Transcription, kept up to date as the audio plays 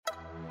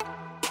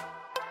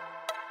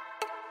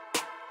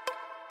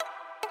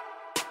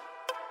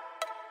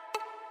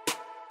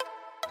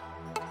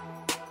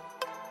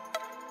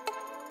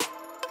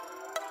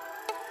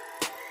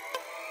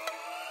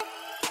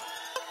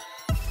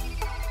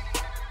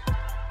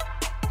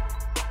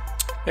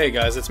Hey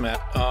guys, it's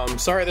Matt.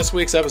 Sorry this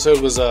week's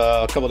episode was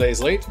a couple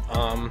days late.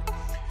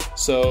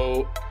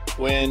 So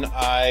when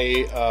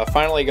I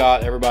finally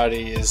got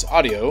everybody's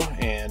audio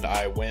and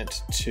I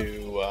went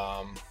to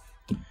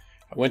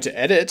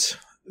edit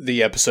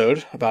the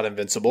episode about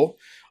Invincible,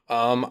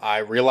 I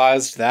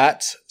realized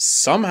that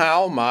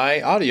somehow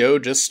my audio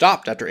just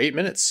stopped after 8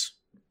 minutes.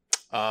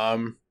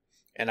 And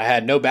I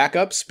had no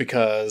backups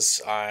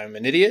because I'm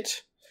an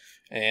idiot,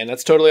 and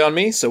that's totally on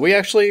me. So we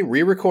actually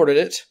re-recorded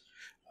it.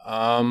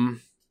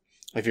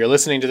 If you're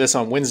listening to this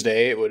on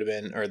Wednesday, it would have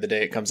been, or the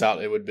day it comes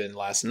out, it would have been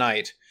last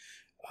night.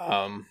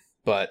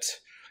 But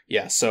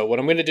yeah, so what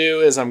I'm going to do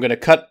is I'm going to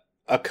cut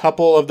a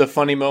couple of the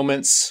funny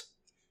moments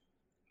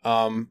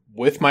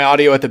with my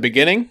audio at the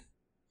beginning.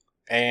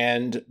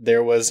 And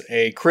there was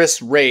a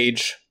Chris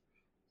rage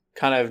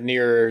kind of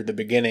near the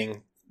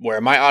beginning where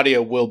my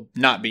audio will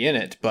not be in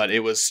it, but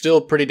it was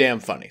still pretty damn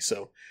funny.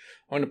 So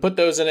I'm going to put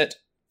those in it.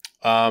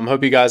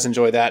 Hope you guys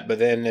enjoy that, but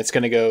then it's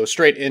going to go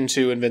straight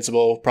into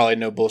Invincible. Probably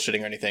no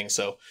bullshitting or anything.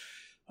 So,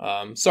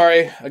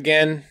 sorry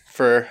again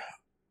for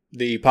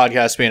the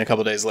podcast being a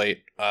couple days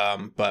late.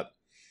 But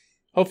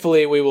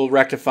hopefully we will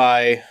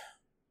rectify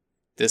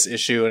this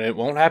issue and it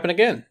won't happen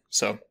again.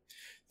 So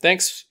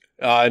thanks.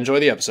 Enjoy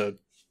the episode.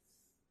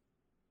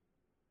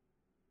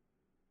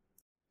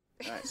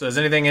 So has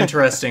anything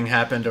interesting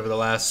happened over the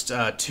last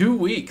 2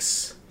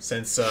 weeks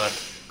since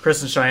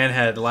Chris and Cheyenne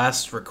had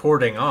last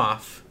recording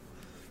off?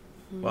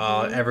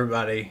 Well,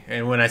 everybody,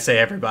 and when I say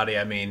everybody,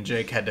 I mean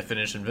Jake had to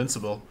finish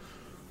Invincible.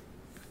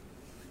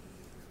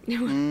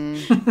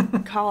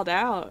 Called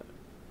out.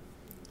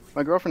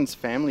 My girlfriend's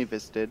family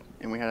visited,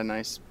 and we had a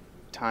nice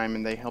time,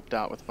 and they helped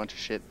out with a bunch of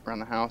shit around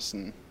the house,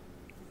 and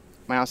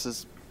my house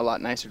is a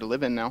lot nicer to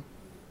live in now.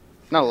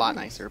 Not a lot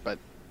nicer, but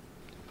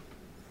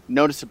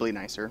noticeably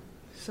nicer.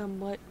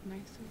 Somewhat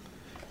nicer.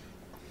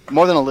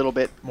 More than a little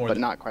bit, but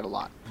not quite a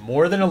lot.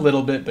 More than a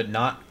little bit, but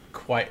not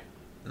quite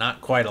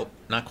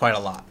a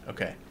lot.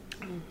 Okay.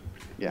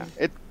 Yeah,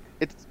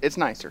 it's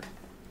nicer.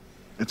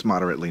 It's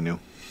moderately new.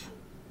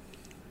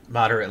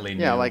 Moderately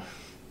new. Yeah, like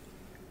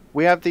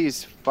we have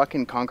these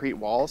fucking concrete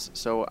walls,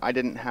 so I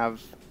didn't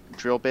have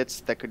drill bits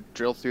that could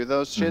drill through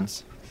those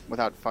shits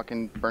without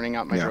fucking burning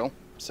out my drill.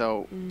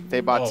 So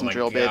they bought some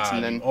drill bits,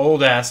 and then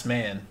old ass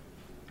man.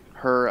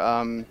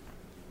 Her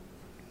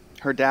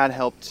dad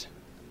helped.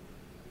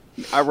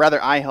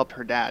 I helped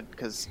her dad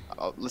because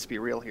let's be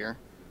real here.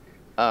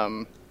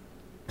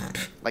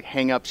 Like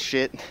hang up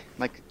shit,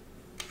 like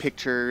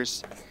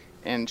pictures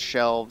and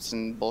shelves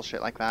and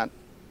bullshit like that.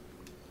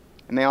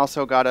 And they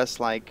also got us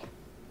like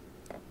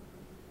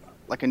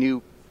a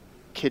new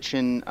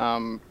kitchen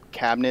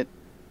cabinet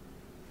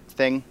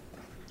thing,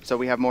 so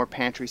we have more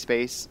pantry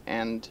space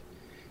and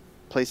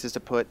places to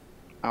put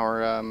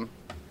our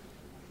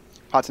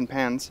pots and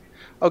pans.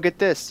 Oh, get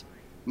this.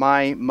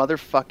 My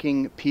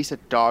motherfucking piece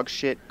of dog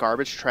shit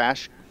garbage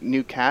trash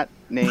new cat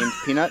named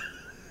Peanut.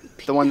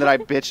 The one that I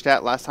bitched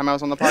at last time I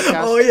was on the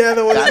podcast. Oh yeah,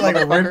 the one that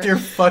like ripped your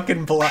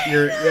fucking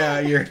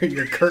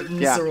your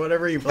curtains or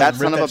whatever. You that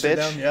son of a bitch.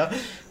 Down. Yeah.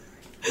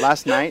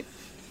 Last night,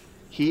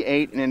 he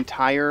ate an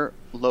entire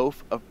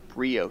loaf of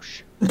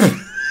brioche.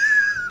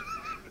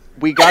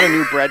 We got a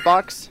new bread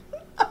box,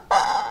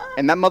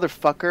 and that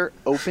motherfucker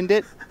opened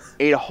it,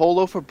 ate a whole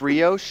loaf of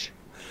brioche,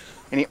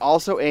 and he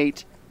also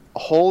ate a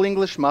whole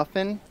English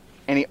muffin,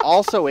 and he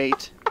also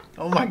ate.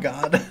 Oh my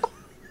god.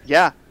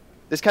 Yeah.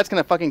 This cat's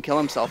gonna fucking kill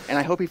himself, and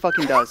I hope he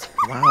fucking does.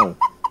 Wow.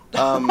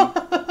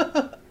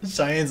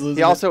 Cheyenne's losing.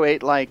 He also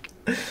ate like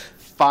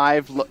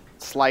 5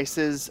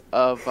 slices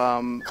of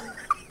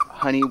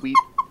honey wheat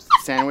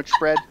sandwich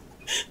bread.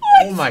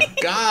 Oh my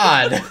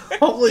god!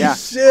 Holy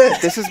shit!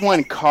 This is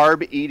one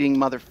carb-eating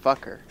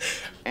motherfucker,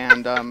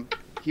 and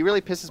he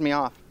really pisses me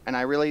off, and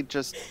I really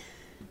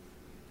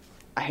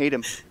I hate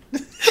him.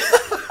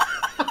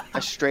 I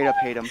straight up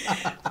hate him.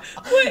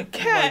 What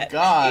cat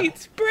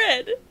eats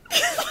bread?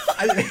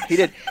 He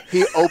did.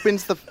 He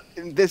opens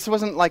this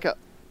wasn't like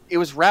it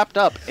was wrapped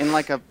up in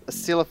like a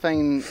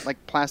cellophane like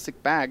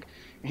plastic bag,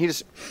 and he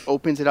just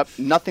opens it up,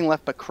 nothing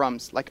left but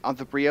crumbs, like on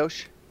the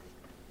brioche.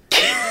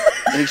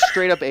 And he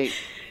straight up ate.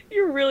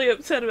 You're really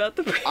upset about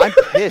the brioche.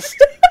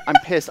 I'm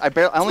pissed. I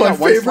only got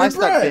one slice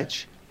of that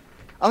bitch.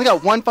 I only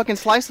got one fucking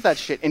slice of that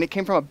shit, and it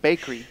came from a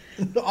bakery.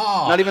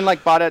 Not even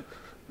like bought at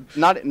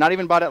not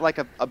even bought at like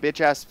a bitch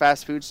ass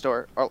fast food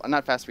store, or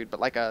not fast food, but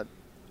like a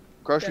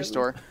grocery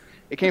store.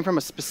 It came from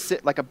a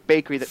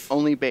bakery that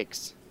only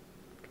bakes.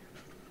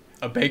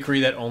 A bakery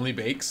that only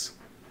bakes?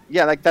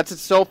 Yeah, like that's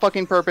its sole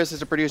fucking purpose is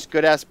to produce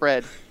good ass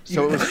bread.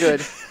 So it was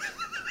good.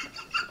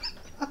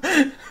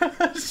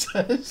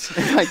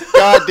 Like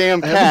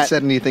goddamn cat. I haven't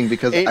said anything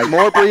because ate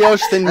more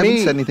brioche than I me.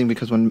 haven't said anything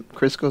because when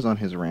Chris goes on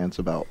his rants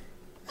about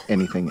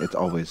anything, it's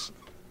always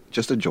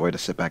just a joy to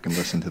sit back and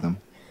listen to them.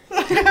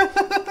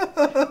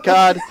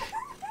 God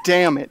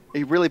damn it.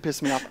 He really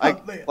pissed me off. I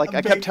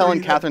kept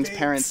telling Catherine's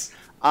parents,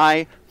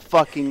 I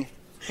fucking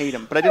hate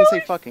him. But I didn't say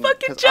fucking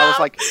because I was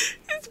like,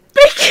 it's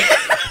bacon.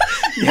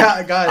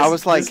 Yeah, guys. I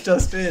was like,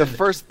 the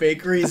first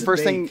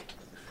thing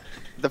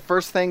the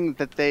first thing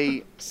that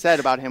they said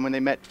about him when they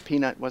met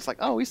Peanut was like,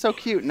 "Oh, he's so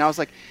cute," and I was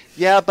like,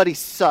 "Yeah, but he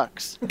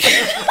sucks."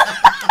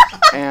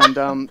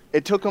 And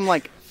it took him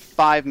like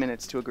 5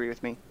 minutes to agree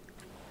with me.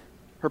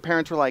 Her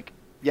parents were like,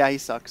 "Yeah, he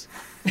sucks,"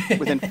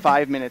 within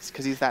 5 minutes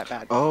because he's that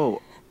bad.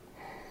 Oh,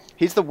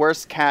 He's the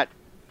worst cat.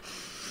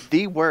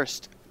 The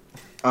worst.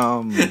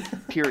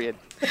 Period.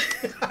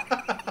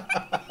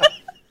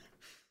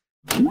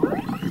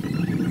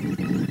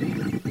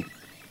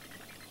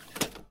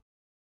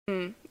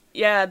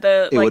 Yeah,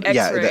 the it would,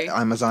 X-ray. the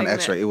Amazon thing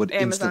X-ray. that It would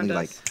Amazon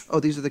instantly does. oh,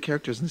 these are the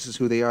characters, and this is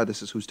who they are.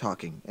 This is who's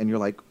talking, and you're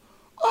like,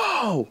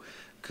 oh,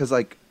 because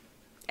like,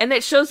 And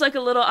it shows like a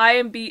little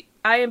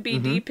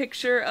IMBD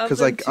picture of them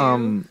like,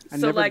 too. I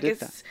So never like did it's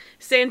that.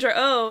 Sandra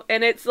Oh,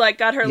 and it's like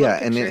got her yeah, little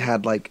picture. and it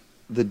had like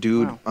the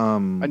dude Wow.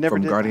 I never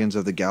from did Guardians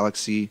of the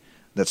Galaxy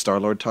that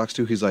Star-Lord talks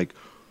to. He's like,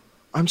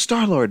 I'm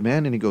Star-Lord,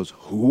 man, and he goes,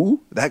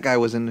 who? That guy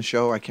was in the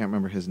show. I can't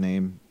remember his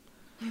name.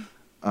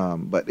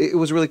 But it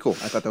was really cool.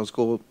 I thought that was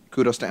cool.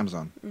 Kudos to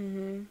Amazon.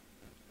 Mm-hmm.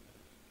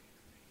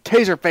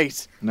 Taser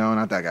face. No,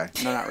 not that guy.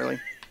 No, not really.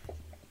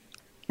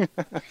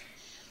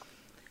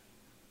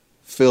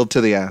 Filled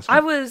to the ass. I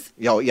was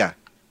Oh, yeah.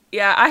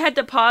 Yeah, I had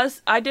to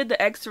pause. I did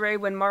the X-ray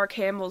when Mark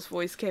Hamill's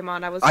voice came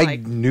on. I was I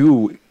like,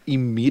 knew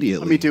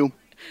immediately. Me too.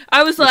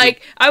 I was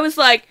like,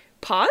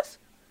 pause?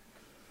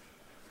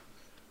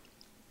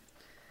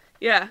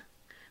 Yeah.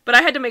 But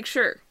I had to make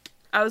sure.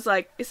 I was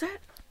like, is that?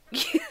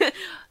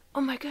 Oh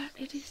my god,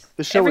 it is.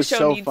 The show was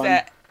so fun.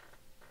 That.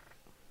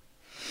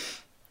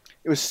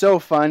 It was so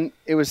fun.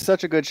 It was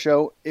such a good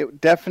show.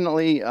 It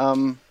definitely,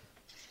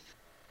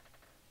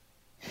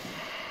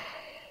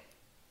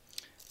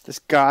 this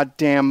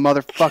goddamn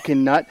motherfucking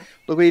nut.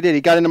 Look what he did.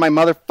 He got into my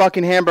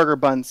motherfucking hamburger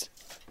buns.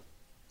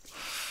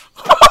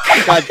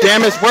 God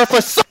damn, it's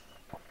worthless.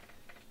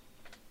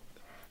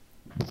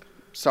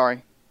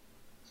 Sorry.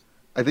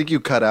 I think you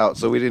cut out,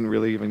 so we didn't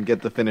really even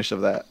get the finish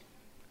of that.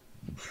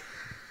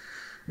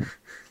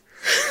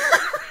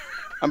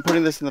 I'm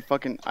putting this in the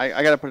fucking...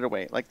 I gotta put it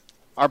away. Like,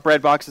 our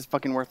bread box is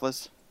fucking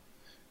worthless.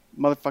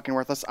 Motherfucking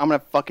worthless. I'm gonna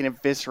fucking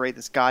eviscerate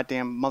this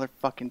goddamn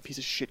motherfucking piece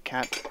of shit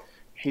cat.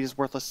 Hate his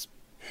worthless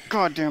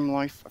goddamn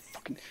life. I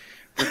fucking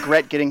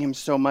regret getting him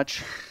so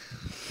much.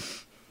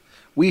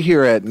 We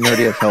here at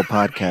Nerdy as Hell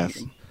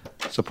Podcast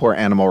support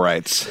animal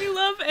rights. We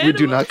love animals. We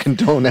do not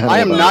condone animal I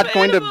am rights. not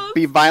going to animals.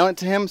 be violent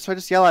to him, so I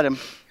just yell at him.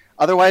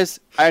 Otherwise,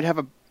 I'd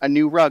have a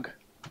new rug.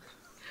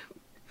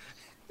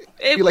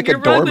 You're like a your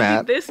rug would be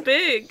doormat. this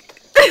big.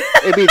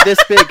 It'd be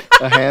this big.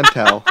 A hand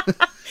towel.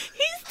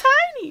 He's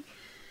tiny.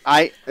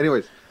 I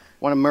Anyways,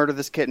 want to murder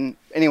this kitten.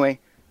 Anyway,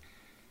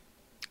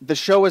 the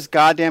show was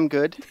goddamn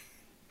good.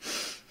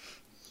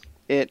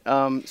 It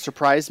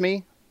surprised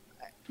me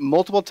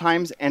multiple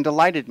times and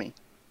delighted me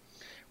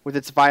with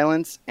its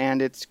violence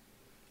and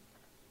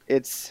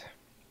its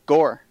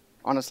gore,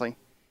 honestly.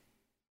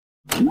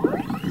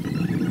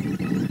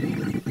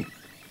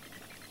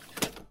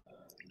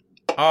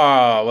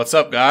 What's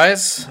up,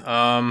 guys?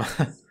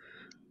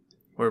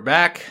 We're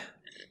back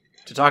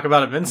to talk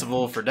about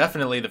Invincible for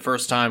definitely the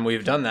first time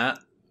we've done that.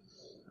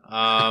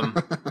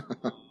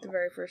 The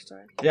very first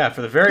time. Yeah,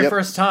 for the very Yep.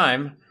 first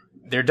time.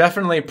 There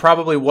definitely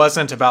probably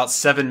wasn't about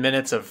 7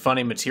 minutes of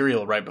funny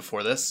material right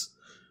before this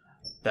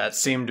that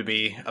seemed to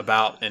be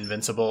about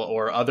Invincible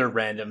or other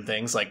random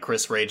things like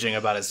Chris raging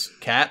about his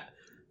cat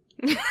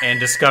and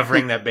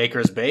discovering that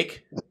bakers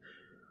bake.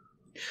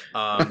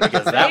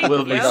 Because that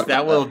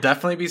will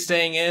definitely be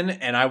staying in,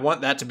 and I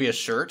want that to be a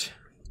shirt.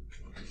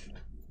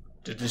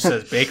 It just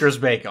says Baker's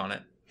Bake on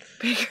it.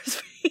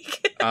 Baker's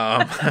Bake.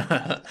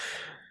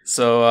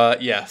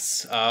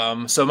 Yes.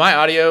 So my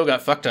audio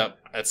got fucked up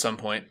at some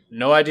point.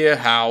 No idea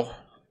how.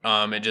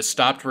 It just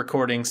stopped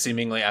recording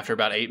seemingly after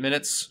about 8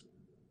 minutes.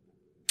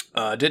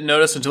 Didn't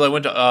notice until I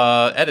went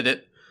to edit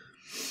it.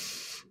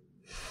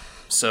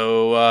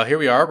 So here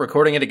we are,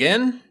 recording it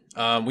again.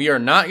 We are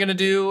not going to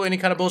do any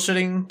kind of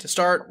bullshitting to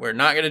start. We're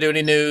not going to do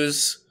any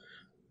news.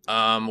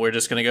 We're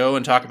just going to go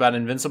and talk about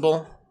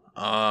Invincible.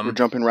 We're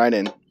jumping right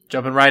in.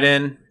 Jumping right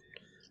in.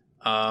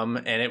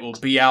 And it will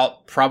be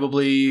out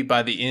probably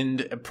by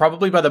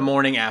the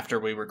morning after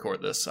we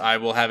record this. I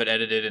will have it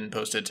edited and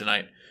posted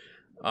tonight.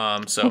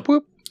 Whoop,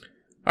 whoop.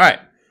 All right.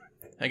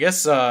 I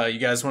guess you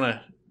guys want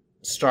to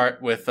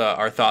start with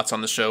our thoughts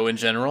on the show in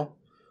general.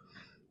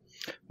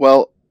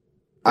 Well,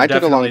 I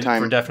took a long For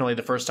time. definitely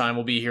the first time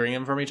we'll be hearing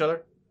them from each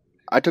other.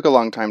 I took a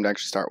long time to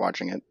actually start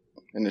watching it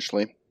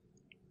initially,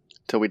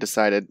 till we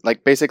decided.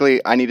 Like, basically,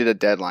 I needed a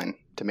deadline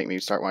to make me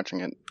start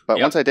watching it. But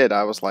Yep. once I did,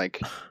 I was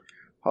like,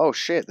 "Oh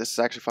shit, this is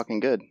actually fucking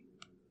good."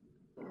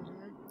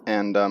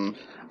 And go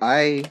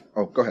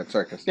ahead.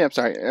 Sorry, Chris. yeah, I'm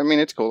sorry. I mean,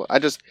 it's cool. I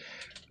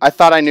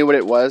thought I knew what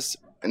it was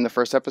in the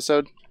first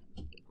episode,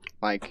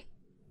 like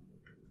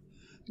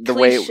the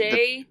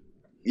Cliche.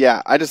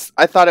 yeah. I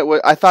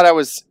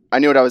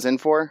knew what I was in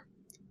for,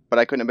 but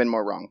I couldn't have been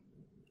more wrong.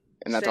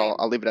 And that's Same. all.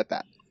 I'll leave it at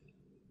that.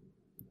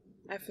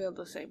 I feel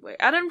the same way.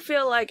 I didn't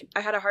feel like I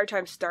had a hard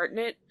time starting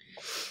it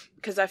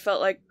because I felt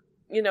like,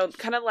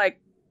 kind of like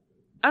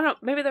I don't know,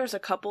 maybe there was a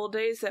couple of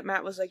days that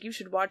Matt was like, you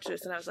should watch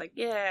this, and I was like,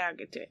 yeah, I'll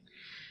get to it.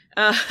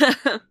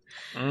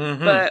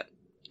 But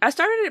I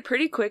started it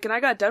pretty quick, and I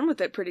got done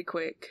with it pretty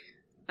quick,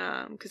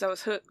 because I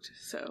was hooked,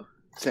 so.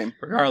 Same.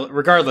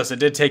 Regardless, it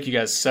did take you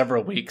guys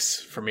several weeks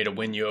for me to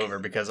win you over,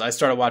 because I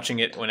started watching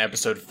it when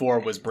episode 4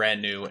 was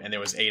brand new, and there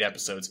was 8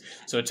 episodes.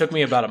 So it took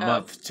me about a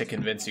month to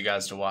convince you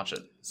guys to watch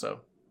it, so.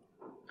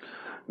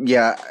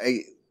 Yeah,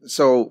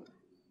 so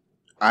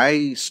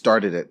I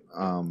started it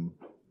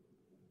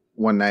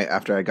one night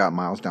after I got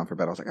Miles down for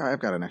bed. I was like, I've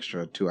got an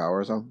extra 2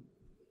 hours. I'll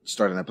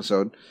start an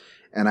episode.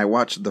 And I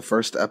watched the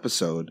first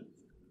episode,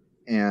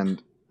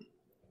 and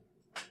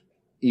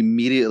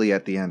immediately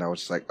at the end, I was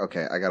just like,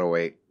 okay, I gotta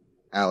wait.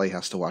 Allie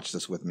has to watch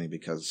this with me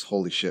because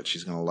holy shit,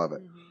 she's gonna love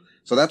it. Mm-hmm.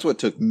 So that's what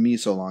took me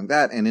so long.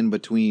 That, and in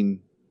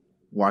between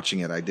watching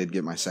it, I did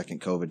get my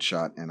second COVID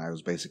shot, and I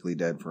was basically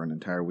dead for an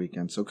entire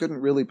weekend, so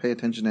couldn't really pay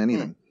attention to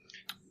anything.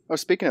 Oh,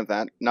 speaking of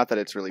that, not that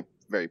it's really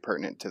very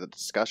pertinent to the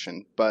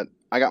discussion, but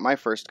I got my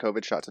first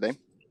COVID shot today.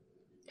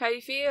 How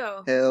you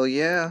feel? Hell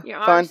yeah. Your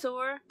Fine. arm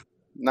sore?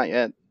 Not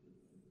yet.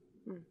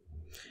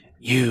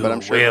 You but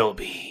I'm sure. will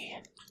be.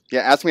 Yeah,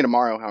 ask me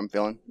tomorrow how I'm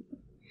feeling.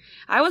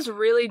 I was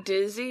really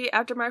dizzy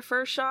after my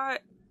first shot,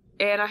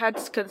 and I had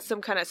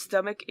some kind of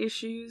stomach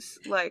issues,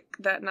 like,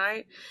 that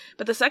night.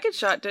 But the second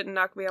shot didn't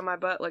knock me on my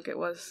butt like it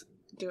was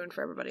doing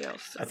for everybody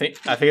else. So. I think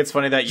it's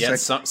funny that yet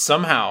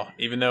somehow,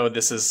 even though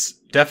this is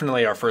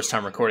definitely our first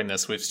time recording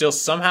this, we've still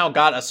somehow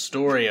got a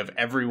story of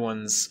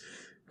everyone's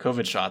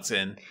COVID shots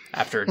in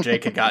after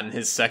Jake had gotten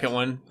his second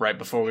one right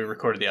before we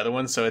recorded the other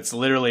one. So it's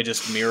literally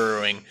just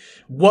mirroring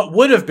what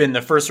would have been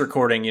the first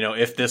recording,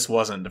 if this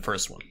wasn't the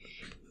first one.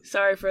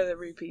 Sorry for the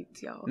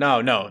repeats, y'all.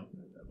 No.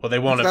 Well, they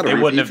won't It's have. not a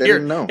They wouldn't repeat, have. they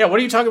didn't know. Yeah, what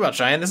are you talking about,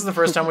 Cheyenne? This is the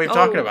first time we've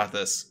talking about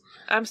this.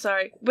 I'm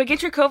sorry, but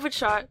get your COVID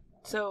shot.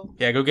 So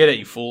Yeah, go get it,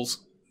 you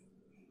fools.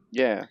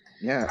 Yeah.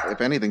 Yeah, if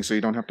anything, so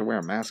you don't have to wear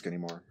a mask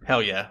anymore.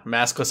 Hell yeah,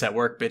 maskless at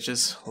work,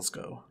 bitches. Let's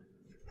go.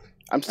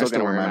 I'm still I still going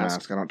to wear wear my a mask.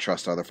 mask. I don't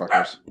trust other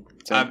fuckers.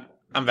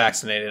 I'm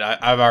vaccinated.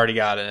 I've already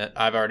gotten it.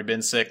 I've already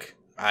been sick.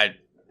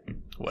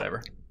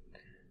 Whatever.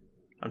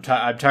 I'm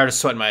tired of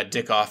sweating my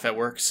dick off at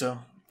work. So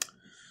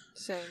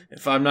same.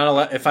 if I'm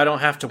not if I don't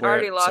have to I wear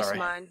already it, lost sorry.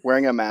 mine.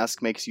 Wearing a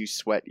mask makes you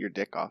sweat your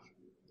dick off.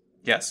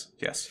 Yes,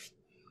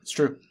 it's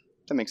true.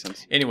 That makes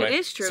sense. Anyway, It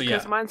is true so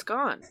because yeah. mine's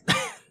gone.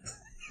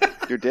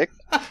 Your dick?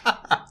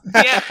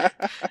 Yeah,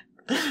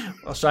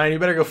 Well, Cheyenne, you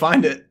better go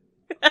find it.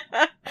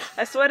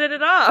 I sweated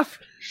it off.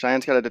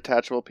 Cheyenne's got a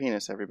detachable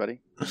penis,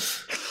 everybody.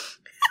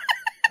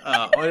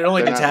 Well, it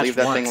only Better not detached leave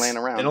that once. thing laying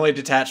around. It only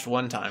detached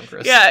one time,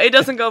 Chris. Yeah, it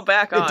doesn't go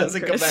back on. It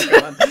doesn't Chris. go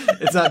back on.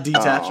 It's not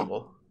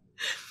detachable.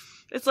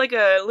 It's like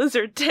a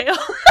lizard tail.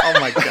 Oh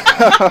my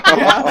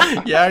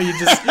god. Yeah. Are you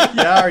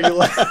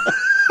like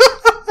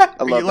I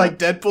are love you like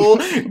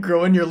Deadpool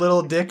growing your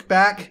little dick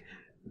back?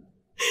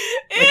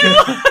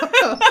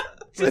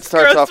 It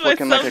starts off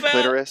looking like a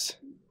clitoris.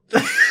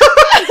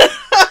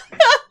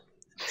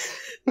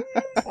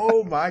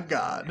 Oh my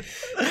god.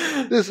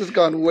 This has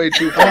gone way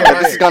too Oh, far.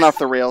 this has gone off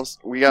the rails.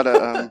 We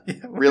gotta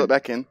reel it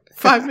back in.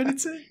 5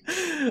 minutes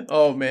in.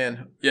 Oh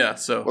man. Yeah,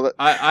 so Well,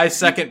 I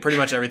second pretty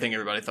much everything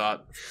everybody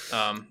thought.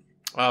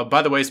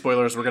 By the way,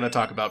 spoilers, we're gonna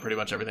talk about pretty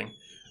much everything.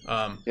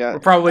 Yeah, We're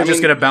probably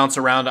just gonna bounce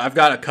around. I've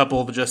got a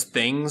couple of just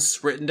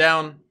things written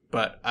down,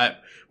 but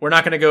we're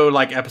not gonna go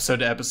like episode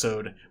to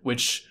episode,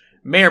 which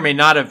may or may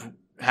not have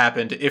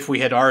happened if we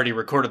had already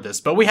recorded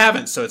this, but we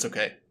haven't, so it's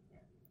okay.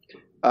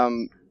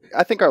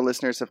 I think our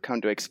listeners have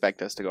come to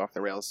expect us to go off the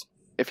rails.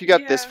 If you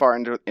got this Yeah. far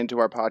into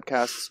our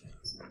podcasts,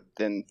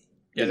 then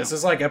Yeah, this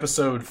is like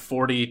episode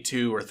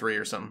 42 or 3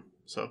 or something.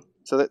 So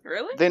that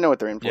Really? they know what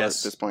they're in for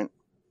Yes. at this point.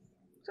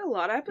 It's a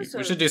lot of we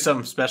episodes. should do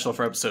something special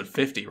for episode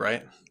 50,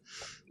 right?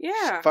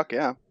 Yeah. Fuck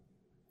yeah.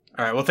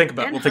 All right, we'll think of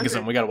 100.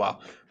 something. We got a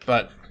while.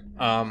 But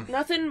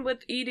Nothing with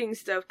eating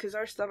stuff because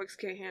our stomachs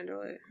can't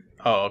handle it.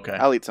 oh, okay.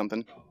 I'll eat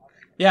something.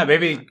 Yeah,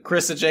 maybe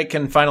Chris and Jake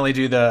can finally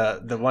do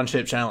the one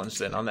chip challenge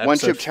then on the One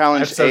episode, chip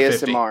challenge episode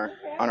 50. ASMR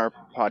on our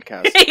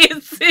podcast.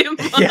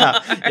 ASMR.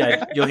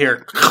 Yeah, you'll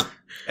hear,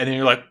 and then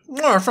you're like,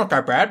 "Oh, it's not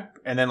that bad,"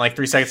 and then like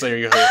 3 seconds later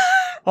you'll hear,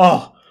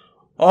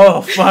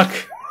 "Oh, fuck."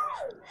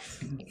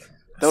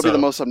 That'll be So- the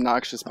most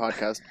obnoxious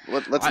podcast.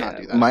 Let's not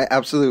do that. My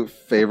absolute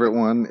favorite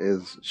one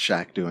is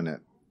Shaq doing it.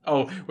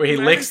 Oh, where he I've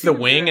licks the never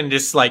seen wing that. and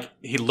just like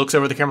he looks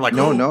over the camera like,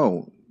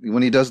 No.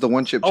 When he does the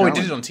one chip Oh, he challenge.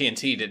 did it on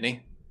TNT, didn't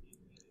he?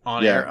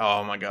 On Yeah. air.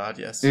 Oh my god,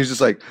 yes. He's just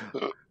like,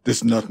 this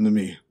is nothing to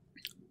me.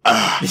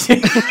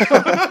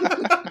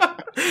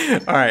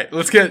 All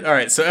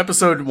right, so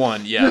episode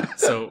 1, yeah.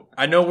 So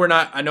I know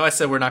I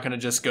said we're not going to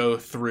just go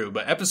through,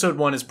 but episode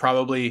 1 is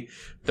probably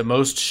the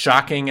most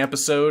shocking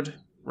episode,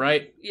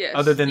 right? Yes.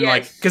 Other than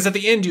Yes. because at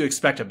the end you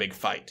expect a big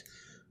fight.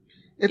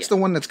 It's the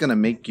one that's going to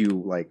make you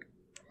like,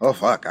 oh,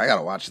 fuck, I got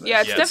to watch this. Yeah,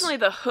 it's Yes. definitely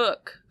the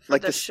hook for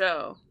Like the this-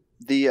 show.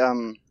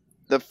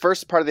 The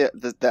first part of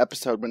the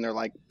episode when they're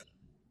like,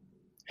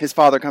 his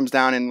father comes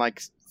down and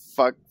like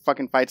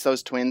fucking fights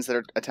those twins that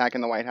are attacking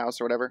the White House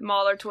or whatever.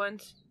 Mahler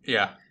twins.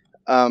 Yeah.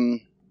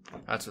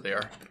 That's what they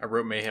are. I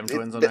wrote Mayhem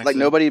Twins on Like accident.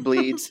 nobody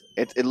bleeds.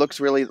 It looks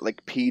really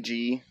like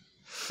PG.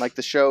 Like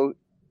the show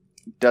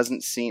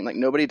doesn't seem like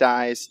nobody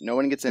dies. No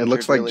one gets It injured.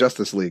 looks like really.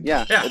 Justice League.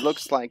 Yeah, Yeah. It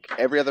looks like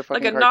every other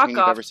fucking Like a cartoon you've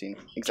knockoff ever seen.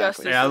 Exactly.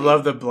 Justice Yeah, I League.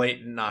 love the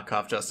blatant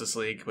knockoff Justice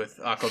League with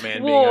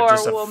Aquaman War being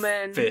just a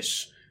Woman.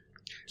 fish.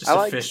 Just I a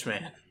like- fish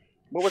man.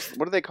 What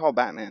do they call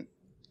Batman?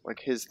 Like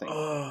his thing.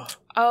 Oh,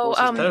 Oh,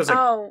 What was his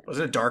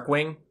wasn't it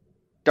Darkwing?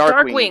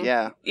 Darkwing.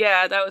 Yeah,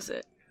 Yeah, that was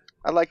it.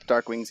 I liked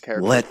Darkwing's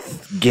character.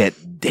 Let's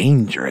get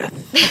dangerous.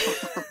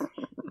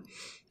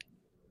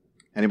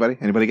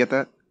 Anybody get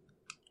that?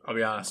 I'll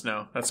be honest,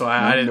 no. That's why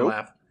I didn't Nope.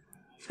 laugh.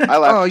 I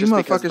laughed Oh, you just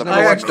because motherfuckers the never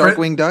I watched got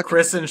Darkwing Duck?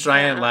 Chris and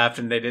Cheyenne Yeah. laughed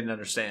and they didn't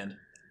understand.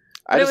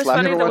 I But it just was laughed.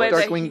 funny Never the way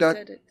watched that Darkwing he Duck?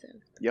 said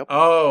it.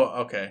 Oh,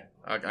 okay.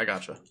 I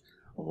gotcha.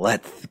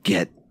 Let's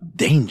get I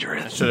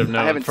dangerous. should have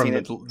known haven't from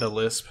seen the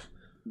lisp.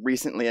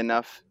 recently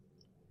enough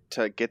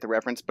to get the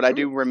reference, but I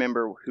do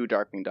remember who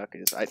Darkwing Duck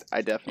is.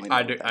 I definitely know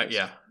I who do. that is.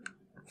 Yeah.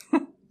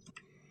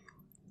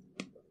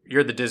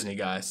 You're the Disney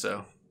guy,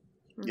 so.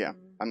 Yeah.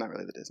 I'm not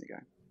really the Disney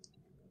guy.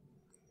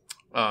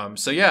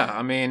 So yeah,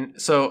 I mean,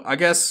 so I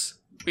guess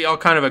we all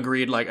kind of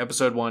agreed, like,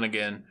 episode 1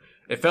 again.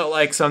 It felt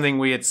like something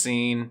we had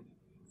seen.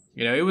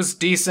 You know, it was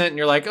decent, and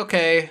you're like,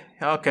 okay,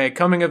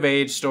 coming of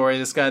age story.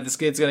 This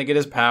kid's gonna get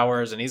his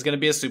powers, and he's gonna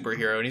be a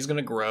superhero, and he's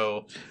gonna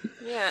grow.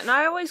 Yeah, and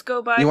I always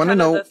go by You wanna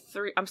kind of know- the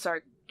three. I'm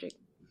sorry, Jake.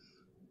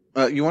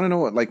 You want to know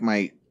what, like,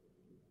 my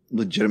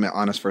legitimate,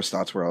 honest first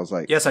thoughts were? I was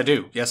like, Yes, I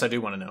do. Yes, I do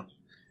want to know.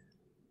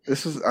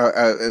 this was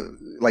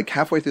like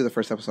halfway through the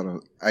first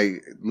episode. I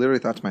literally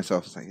thought to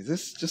myself, "It's like, is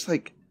this just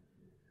like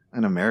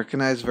an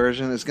Americanized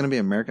version? It's going to be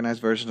an Americanized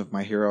version of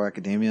My Hero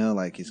Academia.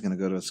 Like he's going to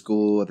go to a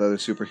school with other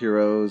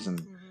superheroes, and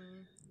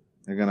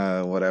they're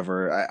gonna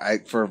whatever." I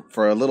for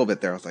a little bit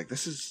there, I was like,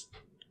 "This is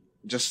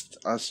just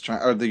us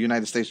trying, or the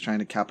United States trying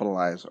to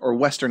capitalize, or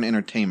Western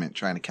entertainment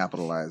trying to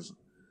capitalize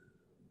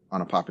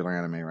on a popular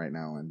anime right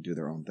now and do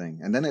their own thing."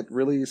 And then it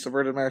really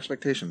subverted my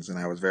expectations, and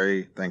I was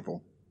very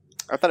thankful.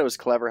 I thought it was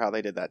clever how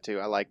they did that too.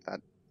 I like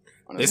that. They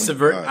honestly.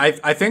 subvert. God.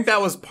 I think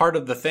that was part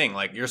of the thing.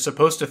 Like you're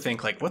supposed to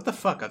think like, what the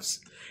fuck?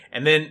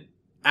 And then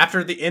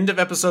after the end of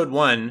episode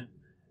 1,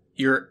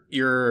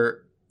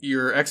 your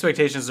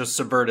expectations are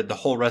subverted the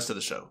whole rest of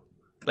the show.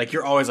 Like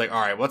you're always like, all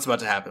right, what's about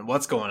to happen?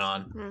 What's going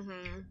on?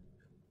 Mm-hmm.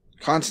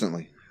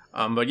 Constantly.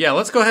 But yeah,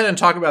 let's go ahead and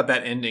talk about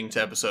that ending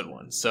to episode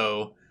 1.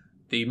 So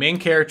the main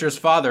character's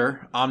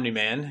father,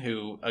 Omni-Man,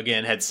 who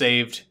again had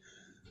saved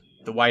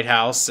the White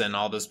House and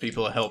all those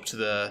people who helped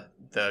the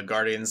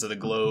Guardians of the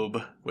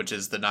Globe, which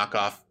is the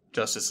knockoff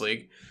Justice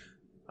League.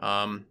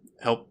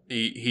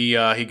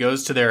 He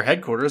goes to their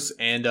headquarters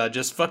and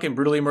just fucking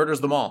brutally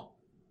murders them all.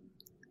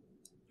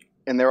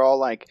 And they're all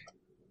like,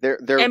 they're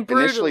And brutal.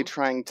 initially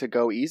trying to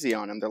go easy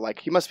on him. They're like,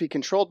 he must be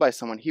controlled by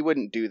someone. He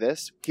wouldn't do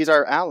this. He's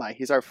our ally.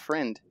 He's our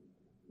friend.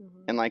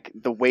 And like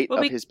the weight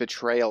Well, of his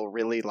betrayal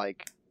really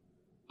like.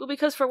 Well,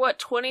 because for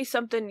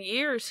 20-something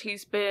years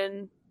he's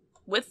been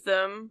with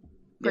them,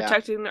 Yeah.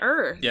 protecting the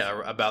Earth.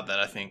 Yeah, about that,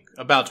 I think.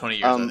 About 20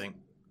 years, I think.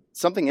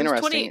 Something It was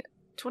interesting.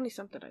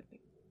 20-something, I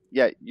think.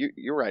 Yeah,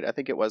 you're right. I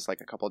think it was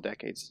like a couple of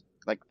decades.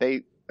 Like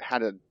they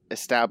had an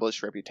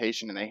established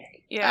reputation and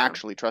they Yeah.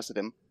 actually trusted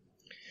him.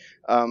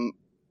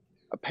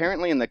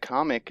 Apparently in the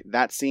comic,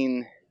 that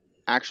scene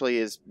actually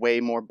is way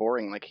more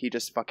boring. Like he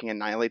just fucking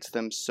annihilates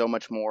them so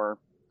much more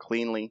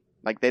cleanly.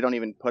 Like they don't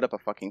even put up a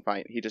fucking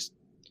fight. He just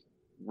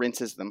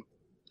rinses them.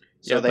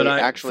 So Yeah, they but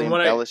actually from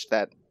what embellished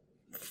that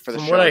for the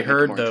From show. what to I make it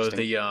heard, more though,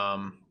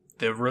 interesting.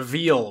 the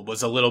reveal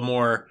was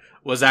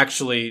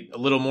actually a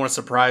little more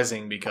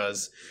surprising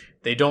because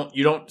you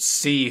don't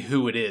see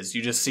who it is.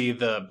 You just see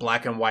the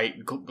black and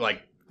white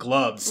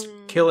gloves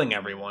killing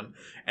everyone,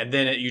 and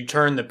then you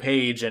turn the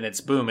page and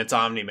it's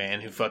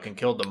Omni-Man who fucking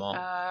killed them all.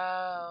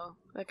 Oh,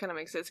 that kind of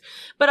makes sense.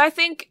 But I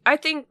think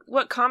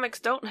what comics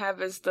don't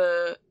have is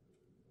the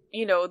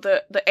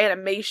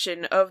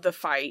animation of the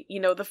fight.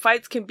 The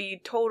fights can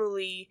be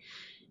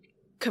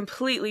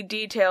completely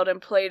detailed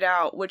and played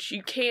out, which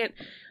you can't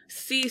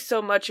see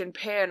so much in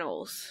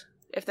panels,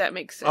 if that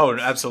makes sense. Oh,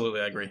 absolutely,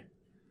 I agree.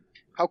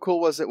 How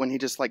cool was it when he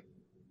just like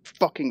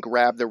fucking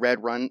grabbed the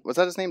Red Run? Was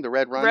that his name? The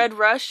Red Run? Red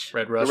Rush?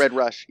 Red Rush. The Red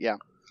Rush, yeah.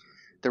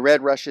 The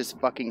Red Rush's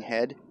fucking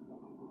head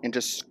and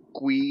just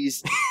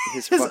squeezed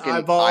his fucking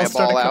eyeballs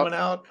started eyeball coming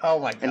out. Oh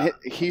my god!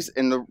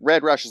 And the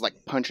Red Rush is like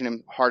punching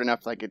him hard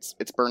enough, like it's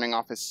burning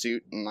off his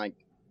suit, and like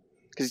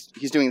because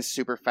he's doing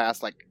super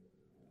fast, like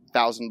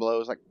 1,000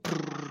 blows, like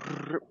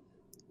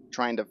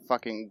trying to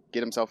fucking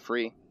get himself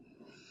free.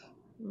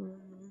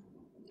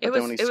 It But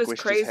then when he was squished his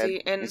crazy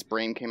head, and his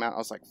brain came out. I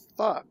was like,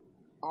 "Fuck,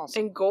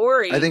 awesome!" and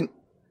gory. I think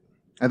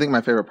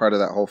my favorite part of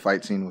that whole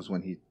fight scene was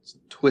when he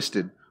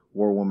twisted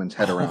War Woman's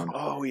head around,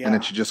 Oh yeah, and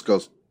then she just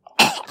goes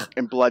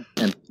and blood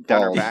and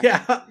down her falls. back.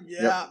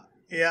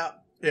 Yeah.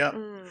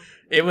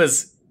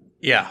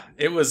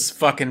 It was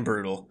fucking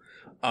brutal.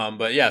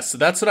 But yeah, so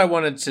that's what I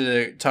wanted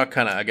to talk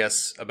kind of, I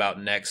guess,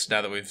 about next.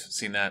 Now that we've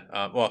seen that,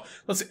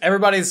 let's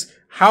see.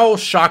 How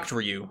shocked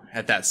were you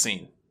at that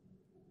scene?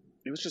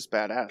 It was just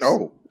badass.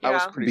 Oh, I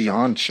was Yeah. pretty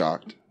beyond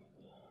shocked.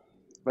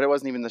 But it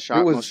wasn't even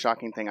the most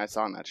shocking thing I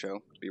saw in that show,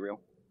 to be real.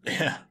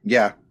 Yeah.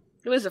 Yeah.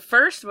 It was the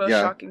first most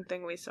Yeah. shocking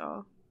thing we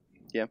saw.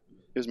 Yeah, it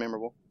was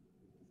memorable.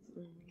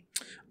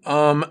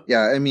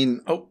 Yeah, I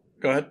mean, Oh,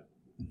 go ahead.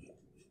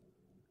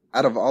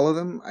 out of all of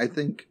them, I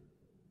think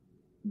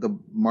the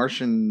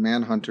Martian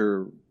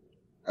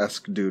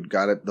Manhunter-esque dude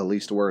got it the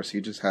least worse.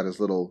 He just had his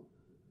little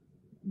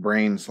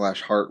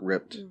brain/heart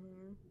ripped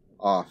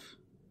off.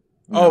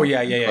 Oh, You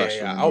know, yeah. crushed,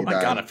 and then Oh he my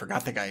died. god, I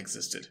forgot that guy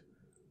existed.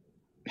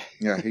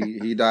 Yeah,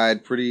 he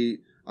died pretty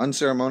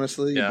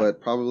unceremoniously, Yeah. but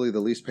probably the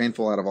least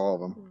painful out of all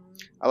of them.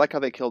 I like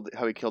how he killed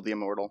the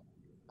Immortal.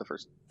 The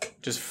first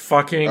Just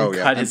fucking Oh,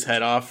 yeah. cut his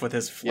head off with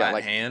his flat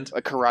like- hand.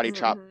 a karate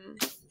chop.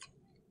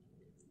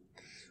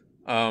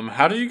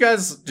 How did you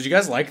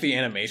guys like the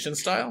animation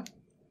style?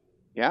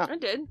 Yeah, I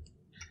did.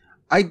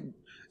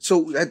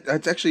 So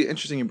that's actually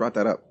interesting you brought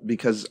that up,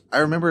 because I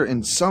remember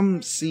in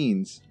some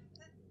scenes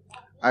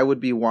I would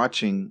be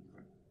watching,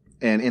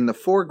 and in the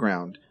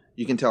foreground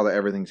you can tell that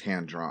everything's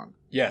hand drawn.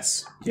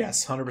 Yes,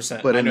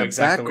 100%. But I in know the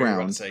exactly what you're about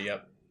background- to say.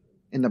 Yep.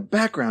 In the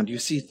background you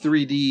see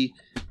 3D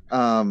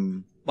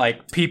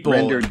Like people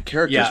rendered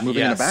characters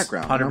moving in the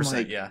background. And I'm 100%.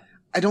 like, Yeah.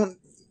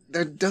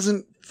 that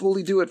doesn't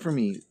fully do it for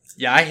me.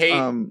 Yeah, I hate.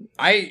 Um,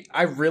 I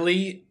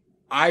really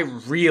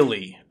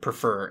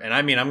prefer, and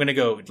I mean, I'm gonna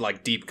go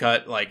like deep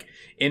cut, like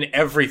in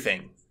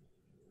everything,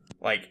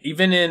 like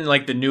even in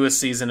like the newest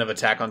season of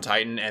Attack on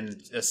Titan and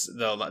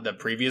the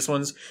previous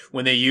ones,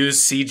 when they use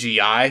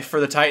CGI for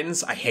the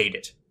Titans, I hate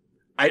it.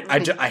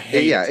 I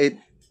hate. yeah, it.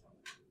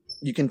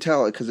 you can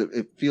tell because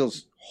it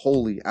feels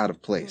wholly out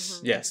of place.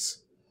 Yes,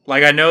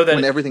 like I know that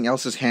When everything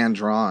else is hand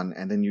drawn,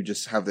 and then you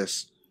just have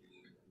this,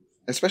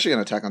 especially in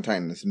Attack on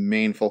Titan, this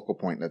main focal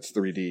point that's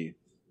 3D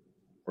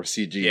or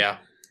CG. Yeah.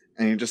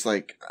 And you're just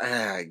like,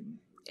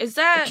 Is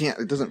I that can't.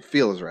 It doesn't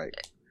feel as right.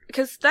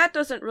 because that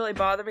doesn't really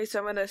bother me? So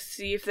I'm gonna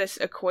see if this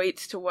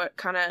equates to what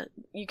kind of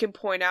you can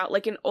point out.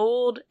 Like in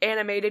old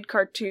animated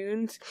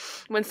cartoons,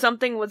 when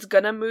something was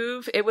gonna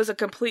move, it was a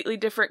completely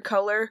different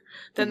color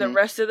than the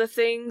rest of the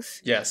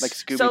things. Yes. like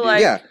Scooby-Doo. So,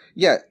 like-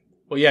 Yeah.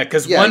 Well, yeah,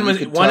 because Yeah, one you was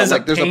could one tell, is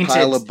like, a there's a painted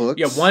pile of books,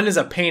 Yeah, one is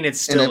a painted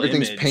still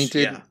everything's image.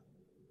 painted. Yeah.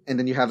 And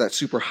then you have that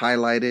super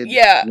highlighted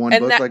Yeah, one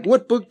and book. that- Like,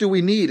 what book do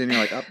we need? And you're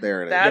like, up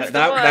there it is. That's Yeah, the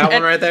that one.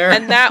 one right there.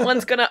 And that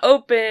one's gonna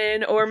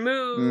open or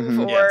move,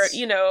 Mhm. or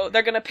Yes.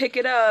 they're gonna pick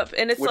it up,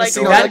 and it's With a like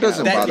See, no, that, that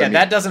doesn't bother me.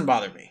 that doesn't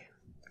bother me.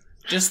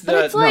 Just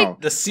But it's the like, No.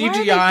 the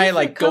CGI, different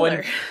like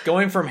color?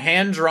 going from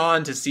hand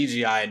drawn to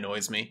CGI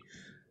annoys me.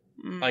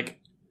 Mm. Like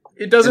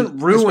it doesn't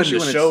And ruin especially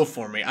the when show it's-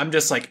 for me. I'm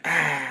just like,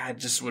 I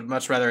just would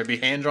much rather it be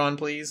hand drawn,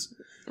 please.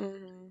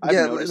 I've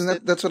Yeah, noticed and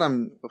it that's what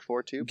I'm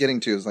before too. getting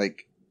to is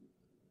like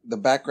the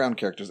background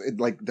characters.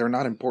 They're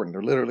not important.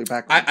 They're literally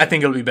background. I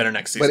think it'll be better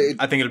next But season.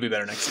 I think it'll be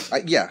better next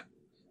season. Yeah,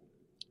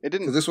 It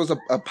didn't. because this was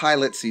a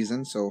pilot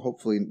season, so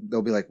hopefully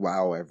they'll be like,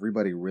 "Wow,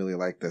 everybody really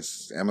liked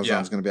this."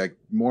 Amazon's going to be like,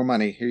 "More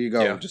money, here you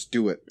go, Yeah. just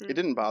do it." It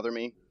didn't bother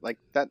me. Like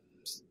that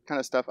kind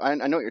of stuff. I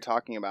know what you're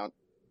talking about.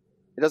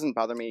 It doesn't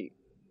bother me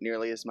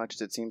nearly as much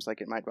as it seems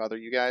like it might bother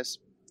you guys.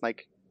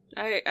 Like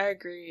I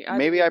agree.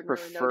 maybe I didn't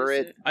really prefer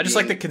notice it. I just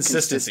like the being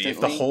consistency. If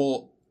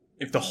consistently-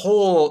 the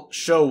whole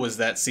show was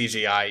that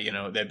CGI,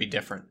 that'd be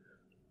different.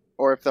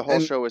 or if the whole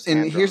And- show was and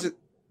hand here's drawn.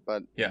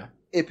 the- Yeah.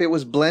 if it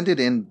was blended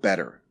in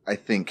better, I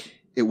think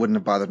it wouldn't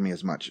have bothered me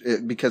as much.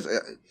 Because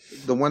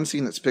the one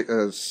scene that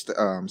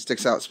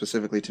sticks out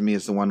specifically to me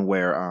is the one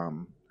where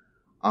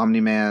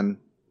Omni-Man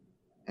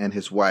and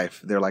his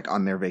wife, they're like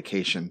on their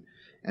vacation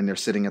and they're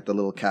sitting at the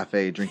little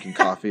cafe drinking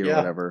coffee or Yeah.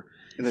 whatever.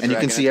 And the And you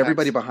can dragon see attacks.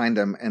 everybody behind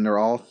them and they're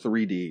all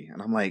 3D.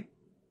 And I'm like,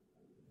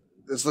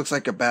 this looks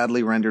like a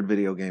badly rendered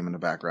video game in the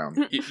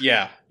background.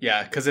 Yeah,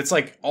 because it's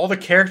like all the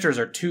characters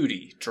are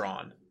 2D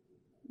drawn,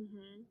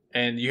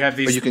 and you have But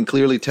these you can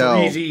clearly tell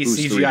 3D who's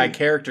CGI 3D.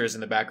 characters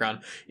in the background.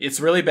 It's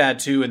really bad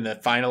too in the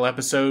final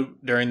episode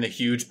during the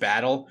huge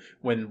battle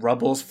when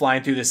Rubble's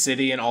flying through the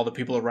city and all the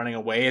people are running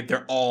away.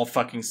 They're all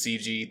fucking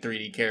CG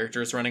 3D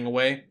characters running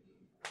away.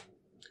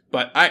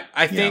 But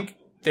I think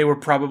they were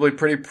probably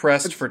pretty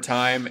pressed for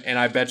time, and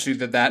I bet you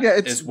that Yeah,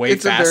 is way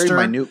it's faster a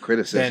very minute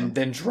criticism.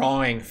 than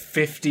drawing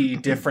 50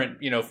 different,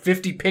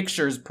 50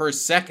 pictures per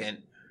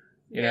second,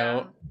 you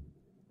know.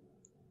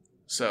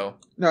 So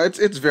No, it's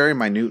very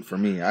minute for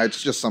me.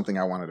 It's just something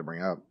I wanted to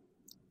bring up.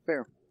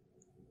 Fair.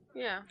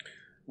 Yeah.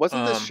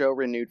 Wasn't this Um, show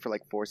renewed for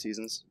like 4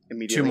 seasons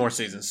immediately? 2 more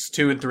seasons,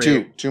 2 and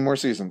 3. Two more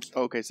seasons.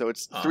 Okay, so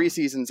it's 3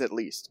 seasons at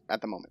least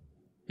at the moment.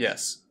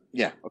 Yes.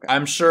 Yeah. Okay.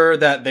 I'm sure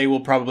that they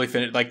will probably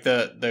finish like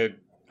the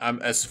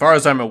as far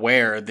as I'm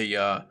aware,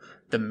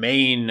 the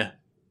main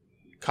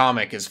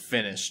comic is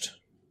finished.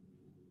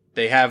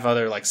 They have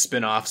other like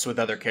spin-offs with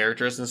other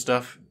characters and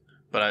stuff,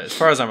 but as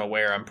far as I'm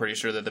aware, I'm pretty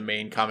sure that the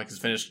main comic is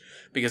finished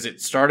because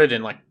it started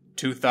in like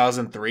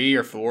 2003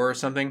 or 4 or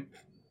something.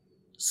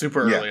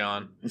 Super Yeah. early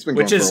on. It's been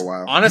Which going is for a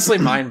while. honestly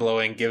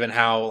mind-blowing given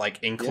how like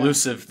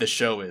inclusive the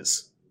show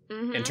is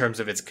in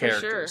terms of its For sure.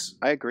 characters.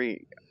 I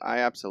agree. I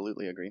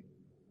absolutely agree.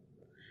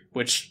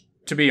 Which,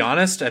 to be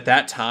honest, at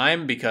that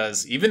time,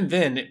 because even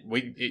then,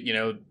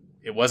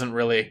 it wasn't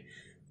really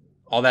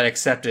all that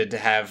accepted to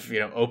have, you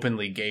know,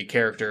 openly gay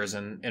characters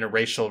and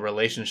interracial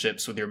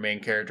relationships with your main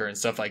character and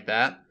stuff like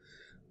that.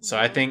 So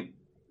I think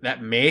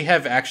that may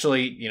have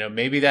actually, you know,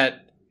 maybe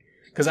that,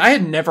 because I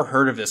had never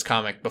heard of this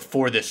comic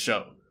before this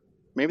show.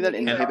 Maybe that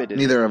inhibited.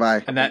 Neither have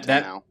I. And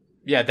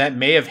that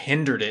may have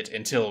hindered it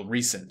until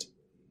recent.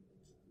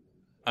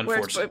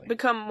 Unfortunately. Where it's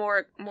become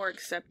more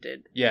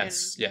accepted.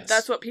 Yes, yes.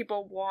 That's what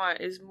people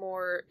want, is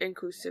more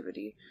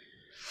inclusivity.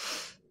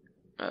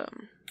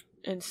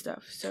 And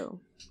stuff. So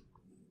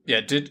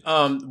yeah,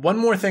 one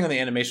more thing on the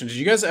animation. Did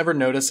you guys ever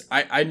notice?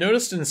 I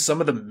noticed in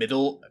some of the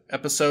middle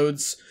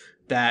episodes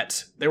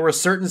that there were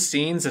certain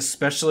scenes,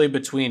 especially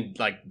between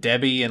like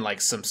Debbie and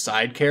like some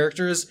side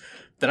characters,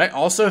 that I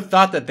also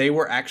thought that they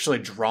were actually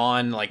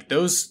drawn, like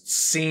those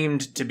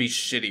seemed to be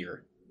shittier,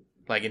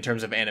 like in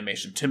terms of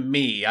animation to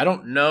me. I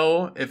don't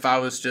know if I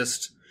was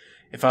just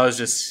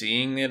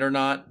seeing it or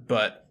not,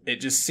 but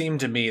it just seemed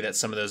to me that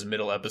some of those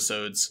middle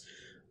episodes,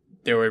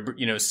 there were,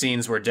 you know,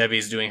 scenes where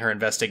Debbie's doing her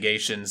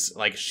investigations.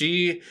 Like,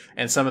 she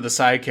and some of the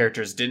side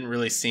characters didn't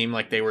really seem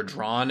like they were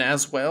drawn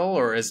as well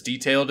or as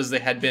detailed as they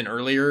had been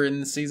earlier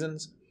in the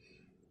seasons.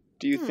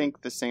 Do you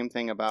think the same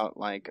thing about,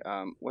 like,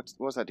 what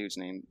was that dude's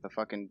name? The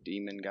fucking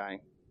demon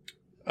guy.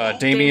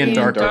 Damien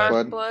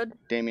Darkblood.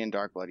 Damien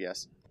Darkblood,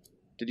 yes.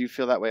 Did you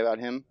feel that way about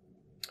him?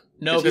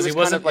 No, because he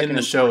wasn't in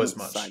the show as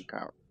much.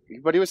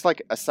 But he was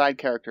like a side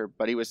character,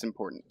 but he was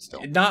important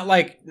still. Not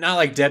like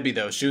Debbie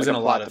though. She was like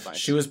in a lot of. Device.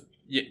 She was.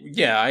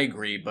 Yeah, I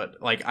agree,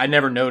 but like I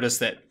never noticed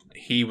that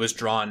he was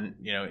drawn,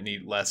 you know, any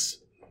less.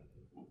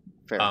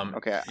 Fair.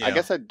 Okay, yeah. I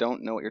guess I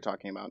don't know what you're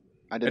talking about.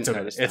 I didn't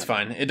notice that. It's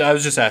fine. I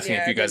was just asking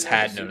if you guys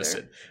had noticed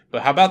it.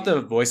 But how about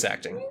the voice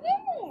acting?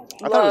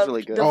 I thought it was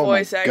really good. The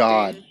voice acting.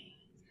 God.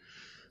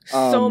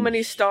 So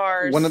many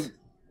stars.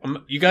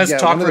 You guys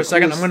talk for a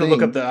second. I'm going to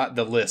look up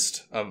the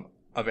list of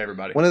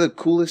everybody. One of the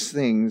coolest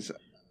things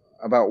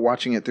about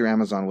watching it through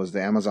Amazon was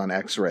the Amazon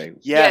X-ray.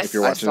 Yes, if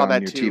you're watching it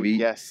on your TV.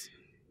 Yes.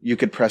 You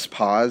could press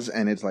pause,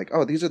 and it's like,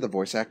 oh, these are the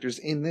voice actors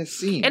in this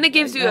scene. And it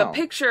gives you a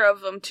picture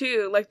of them,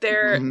 too. Like,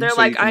 they're so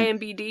like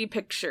IMDb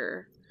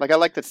picture. Like, I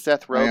like that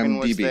Seth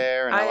Rogen was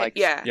there. And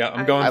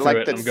I'm going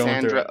through it. That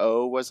Sandra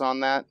Oh was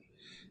on that.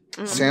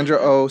 Mm-hmm. Sandra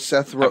Oh,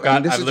 Seth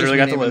Rogen. I've literally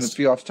got the list. A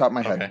few off the top of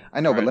my head. Okay. I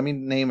know, but let me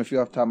name a few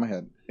off the top of my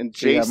head. And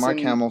Jason, Mark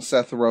Hamill,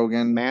 Seth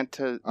Rogen.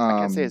 I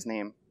can't say his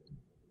name.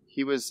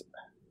 He was...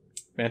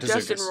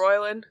 Justin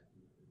Roiland.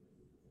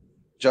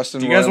 Do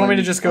you guys want me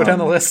to just go down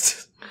the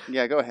list?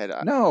 Yeah, go ahead.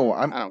 No,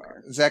 I don't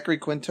care. Zachary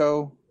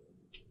Quinto.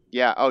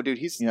 Yeah. Oh, dude,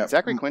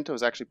 Zachary Quinto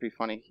is actually pretty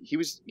funny. He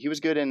was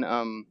good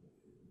in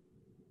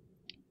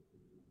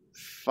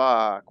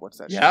Fuck, what's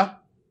that? Yeah.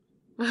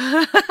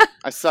 Show?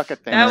 I suck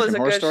at things. That was a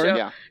good show.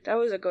 Yeah. That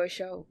was a good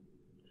show.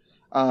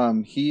 I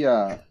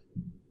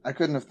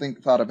couldn't have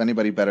thought of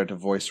anybody better to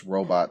voice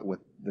Robot with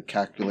the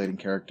calculating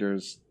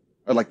characters,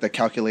 or like the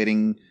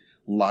calculating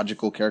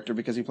logical character,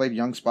 because he played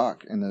young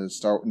Spock in the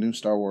new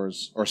Star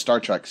Wars or Star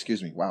Trek.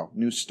 Excuse me. Wow,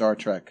 new Star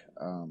Trek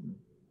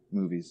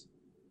movies.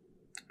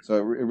 So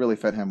it really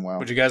fit him well.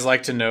 Would you guys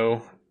like to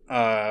know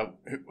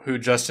who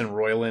Justin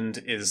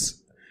Roiland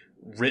is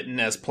written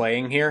as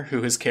playing here?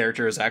 Who his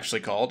character is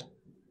actually called?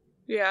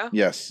 Yeah.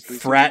 Yes.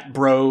 Frat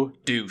Bro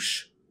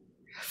Douche.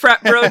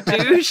 Frat Bro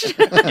Douche.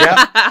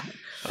 Yeah.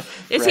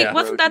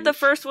 Wasn't that the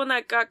first one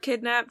that got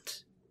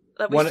kidnapped?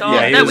 That we saw.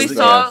 Yeah, that we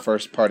saw. The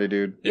first party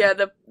dude. Yeah,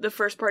 the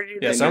first party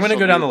dude. Yeah, so I'm going to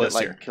go down the list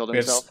that, here. Killed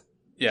himself.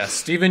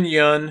 Stephen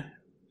Yeun,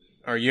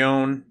 or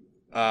Yeon.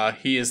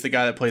 He is the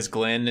guy that plays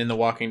Glenn in the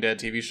Walking Dead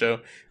TV show.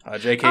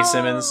 J.K.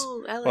 Simmons.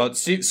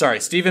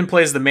 Stephen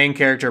plays the main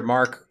character,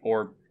 Mark,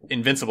 or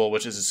Invincible,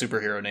 which is a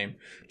superhero name.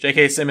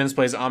 J.K. Simmons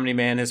plays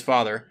Omni-Man, his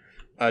father.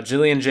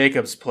 Jillian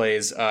Jacobs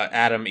plays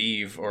Adam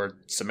Eve, or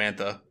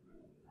Samantha.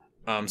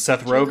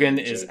 Seth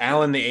Rogen is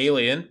Alan the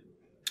Alien.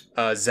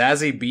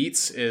 Zazie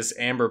Beetz is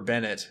Amber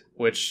Bennett,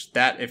 which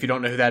if you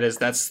don't know who that is,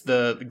 that's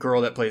the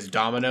girl that plays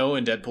Domino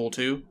in Deadpool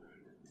 2.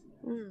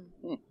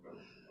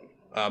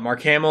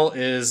 Mark Hamill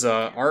is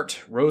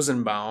Art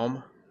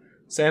Rosenbaum.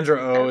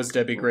 Sandra Oh is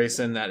Debbie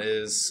Grayson, that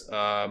is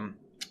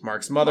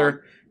Mark's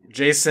mother.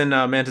 Jason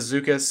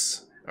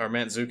Mantzoukas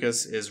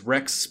is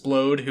Rex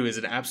Splode, who is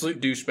an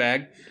absolute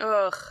douchebag.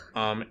 Ugh.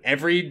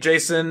 Every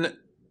Jason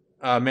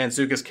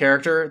Mantzoukas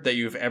character that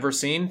you've ever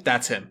seen,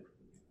 that's him.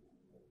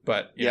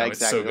 But you know, exactly.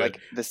 It's so good. Like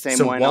the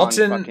same one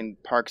Walton, on fucking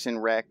Parks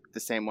and Rec, the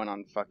same one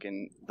on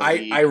fucking The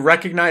League. I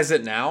recognize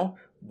it now.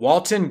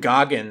 Walton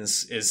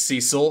Goggins is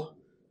Cecil.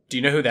 Do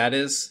you know who that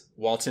is?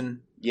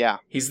 Walton? Yeah.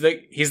 He's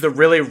the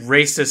really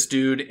racist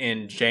dude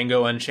in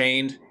Django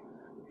Unchained.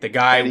 The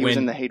guy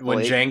when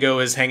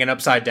Django is hanging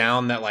upside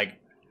down that like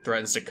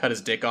threatens to cut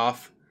his dick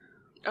off.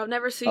 I've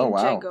never seen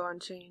Django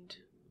Unchained.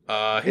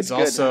 He's good.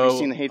 also. Have you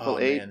seen The Hateful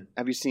Eight? Man.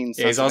 Have you seen?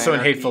 Yeah, he's also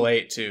in Hateful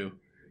Eight too.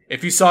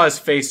 If you saw his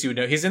face, you would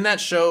know. He's in that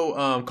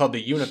show called The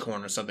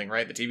Unicorn or something,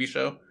 right? The TV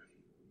show.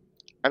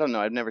 I don't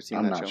know. I've never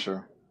seen that show. I'm not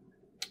sure.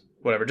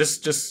 Whatever.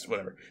 Just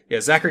whatever.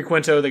 Yeah, Zachary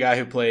Quinto, the guy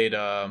who played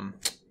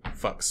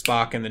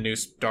Spock in the new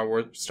Star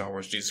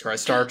Wars, Jesus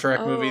Christ, Star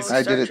Trek movies.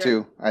 I did it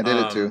too.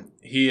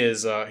 He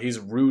is he's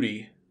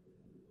Rudy.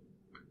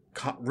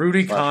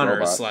 Rudy Slash Connors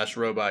robot. slash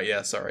robot.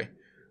 Yeah, sorry.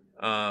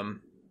 Let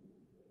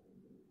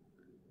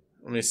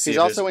me see. He's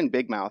also in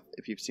Big Mouth,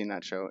 if you've seen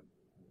that show.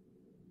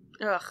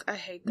 Ugh, I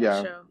hate that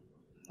Yeah. show.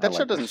 I That like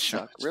show doesn't show.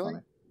 suck, It's really.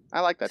 funny. I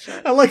like that show.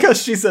 I like how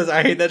she says,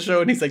 "I hate that show,"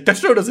 and he's like, "That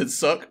show doesn't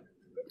suck."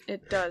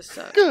 It does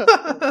suck.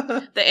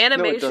 What? The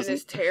animation doesn't.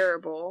 is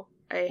terrible.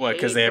 I What,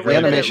 'cause hate they have the The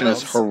way that it animation is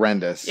looks.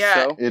 horrendous. Yeah.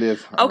 So? It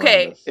is. Okay,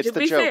 horrendous. It's to the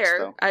be jokes, fair,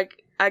 though.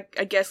 I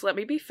guess let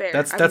me be fair.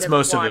 That's I've that's never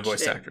most of the watched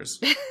voice it.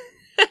 actors.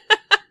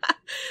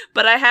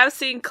 But I have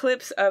seen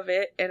clips of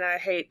it, and I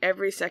hate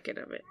every second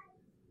of it.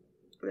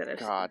 That I've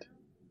seen. God.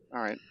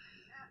 All right.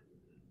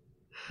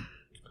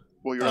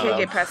 Well, you're I can't Um,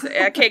 get past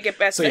it. I can't get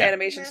past so the yeah,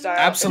 animation style.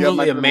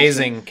 Absolutely You have my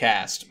amazing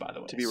cast, by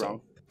the way. To be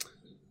wrong.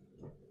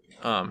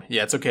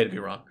 Yeah, it's okay to be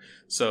wrong.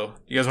 So,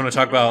 you guys want to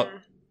talk about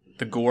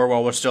the gore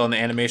while we're still in the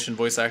animation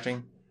voice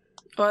acting?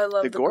 Oh, I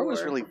love The gore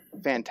was really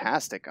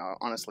fantastic,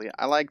 honestly.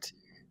 I liked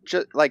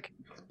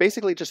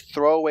basically just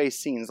throwaway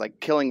scenes, like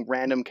killing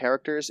random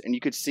characters, and you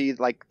could see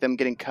like them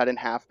getting cut in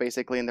half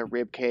basically in their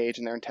rib cage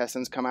and their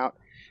intestines come out.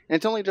 And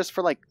it's only just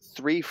for like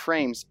 3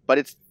 frames, but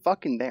it's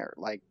fucking there.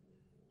 Like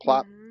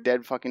plop, Mhm.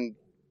 dead fucking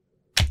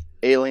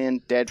alien,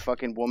 dead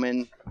fucking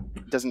woman.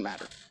 Doesn't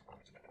matter.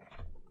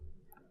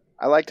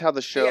 I liked how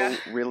the show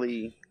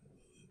really...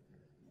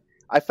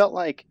 I felt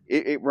like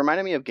it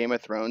reminded me of Game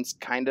of Thrones,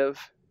 kind of,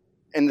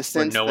 in the Where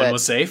sense no that one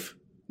was safe?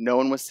 no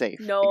one was safe.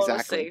 No one was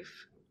exactly.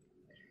 safe.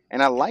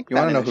 And I like You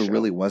that. want to know in the who show.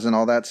 really wasn't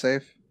all that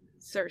safe?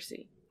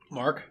 Cersei.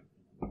 Mark?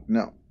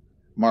 No,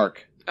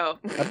 Mark. Oh.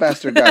 That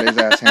bastard got his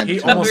ass handed He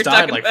to him. almost We were died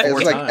talking like about- 4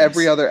 It's like times.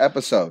 every other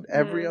episode.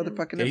 Every other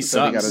fucking He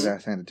episode, he got sucks. his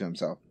ass handed to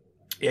himself.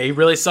 Yeah, he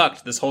really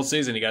sucked this whole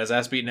season. He got his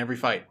ass beaten every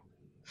fight.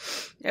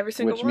 Every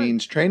single Which one.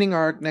 means training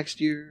arc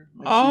next year.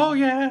 Oh,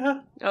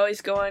 yeah. Oh,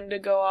 he's going to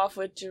go off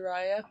with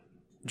Jiraiya.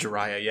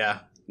 Jiraiya, yeah.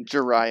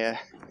 Jiraiya.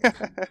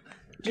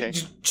 Okay.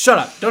 Shut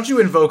up. Don't you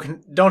invoke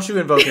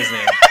his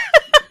name.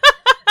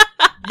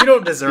 You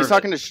don't deserve He's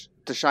talking it.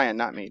 to Cheyenne,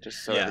 not me,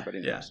 just so Yeah, everybody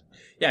yeah. knows.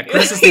 Yeah,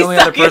 Chris is the He's only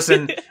other talking-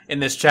 person in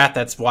this chat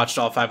that's watched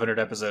all 500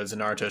 episodes of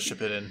Naruto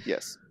Shippuden.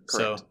 Yes,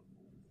 So, correct.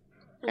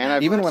 And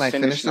I've Even when I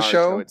finished finish the Naruto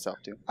show, itself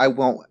too. I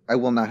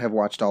will not have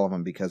watched all of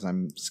them because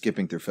I'm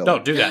skipping through filler.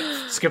 don't do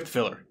that. Skip the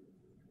filler.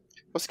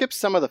 We'll skip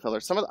some of the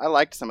fillers. I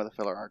liked some of the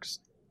filler arcs.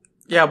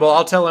 Yeah, well,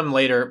 I'll tell him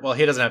later. Well,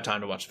 he doesn't have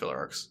time to watch filler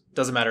arcs.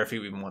 Doesn't matter if he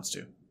even wants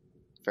to.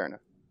 Fair enough.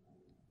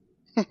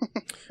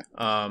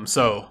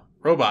 So,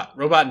 Robot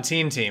and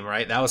Teen Team,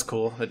 right? That was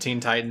cool. The Teen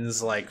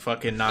Titans, like,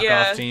 fucking knockoff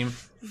Yeah. team.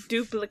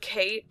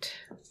 Duplicate.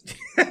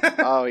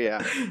 Oh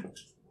yeah,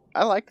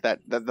 I liked that.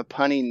 The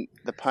punny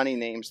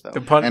names though.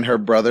 The pun- And her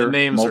brother, the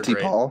names are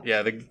great. Multi-Paul.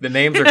 Yeah, the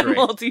names are great.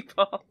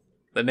 Multi-ball.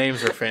 The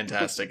names are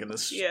fantastic in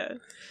this. Yeah.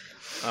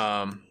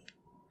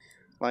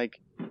 Like,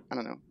 I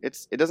don't know.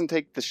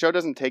 The show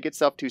doesn't take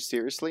itself too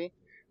seriously,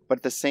 but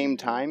at the same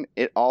time,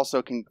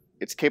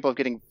 it's capable of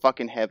getting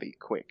fucking heavy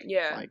quick.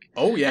 Yeah. Like,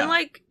 Oh, yeah. And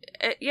like,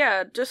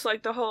 just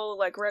like the whole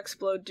like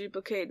Rexplode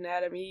duplicate and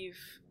Adam Eve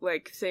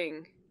like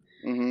thing.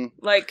 hmm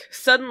Like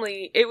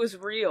suddenly it was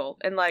real,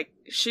 and like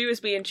she was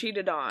being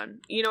cheated on.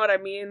 You know what I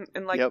mean?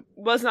 And like Yep.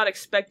 was not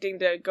expecting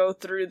to go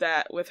through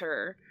that with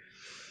her.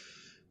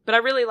 But I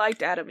really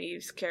liked Adam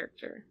Eve's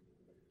character.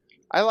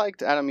 I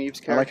liked Adam Eve's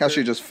character. I like how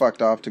she just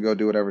fucked off to go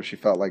do whatever she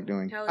felt like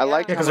doing. Hell I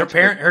like Yeah, how because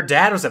her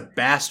dad was a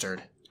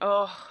bastard.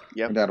 Oh,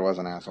 Her dad was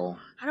an asshole.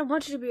 I don't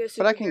want you to be a superhero.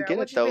 But I can get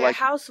want it, you to though, be like, a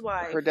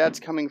housewife. her dad's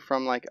coming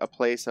from like a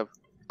place of,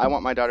 I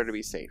want my daughter to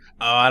be safe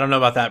Oh, I don't know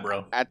about that,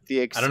 bro. at the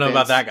expense I don't know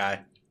about that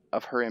guy.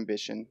 of her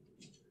ambition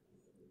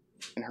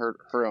and her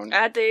own.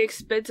 At the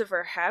expense of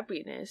her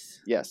happiness.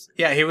 Yes.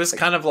 Yeah, he was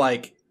kind of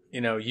like, he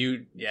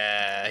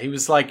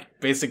was like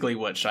basically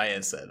what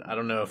Cheyenne said. I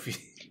don't know if he...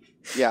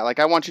 Yeah, like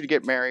I want you to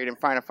get married and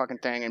find a fucking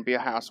thing and be a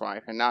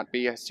housewife and not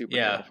be a superhero.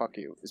 Yeah. Fuck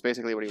you. Is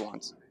basically what he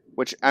wants.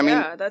 Which I mean,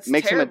 Yeah, that's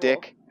makes terrible. him a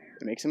dick.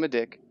 It makes him a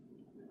dick.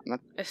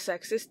 A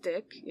sexist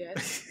dick,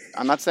 yes.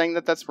 I'm not saying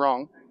that that's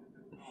wrong.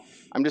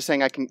 I'm just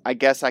saying I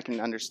guess I can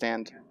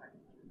understand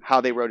how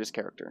they wrote his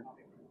character.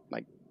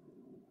 Like,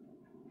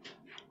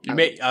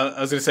 I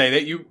was gonna say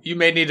that you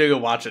may need to go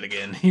watch it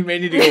again. You may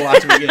need to go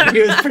watch it again.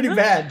 It was pretty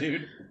bad,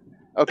 dude.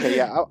 okay,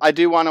 yeah, I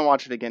do want to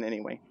watch it again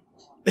anyway.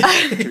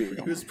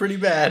 It was pretty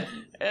bad.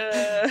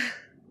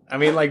 I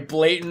mean, like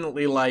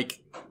blatantly, like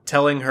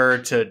telling her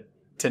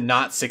to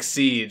not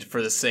succeed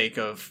for the sake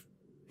of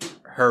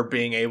her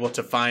being able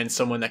to find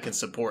someone that can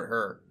support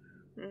her,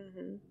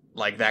 hmm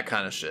like that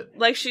kind of shit.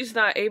 Like she's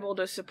not able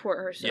to support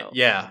Yeah, herself.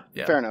 yeah.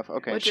 Fair enough.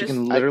 Okay. Which She is-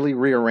 can literally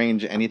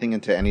rearrange anything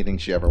into anything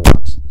she ever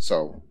wants.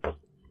 So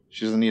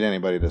she doesn't need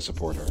anybody to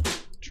support her.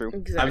 True.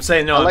 Exactly. I'm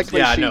saying no. I liked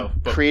when yeah, she no.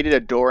 But created a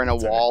door in a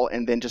It's okay. wall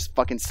and then just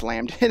fucking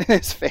slammed it in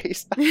his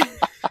face.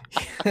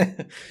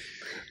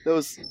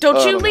 Those. Don't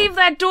I you know. leave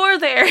that door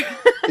there.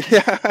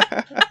 Yeah.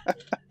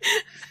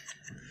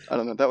 I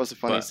don't know. That was a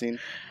funny But- scene.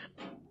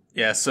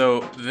 yeah.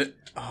 So,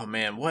 oh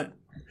man, what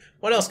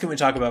else can we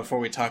talk about before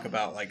we talk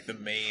about like the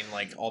main,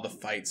 like all the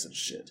fights and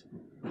shit?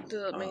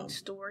 The main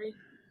story.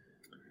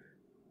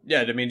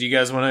 Yeah, I mean, do you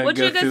guys want to What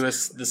go you guys-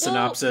 through the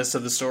synopsis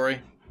of the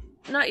story?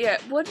 Not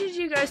yet. What did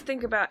you guys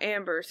think about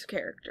Amber's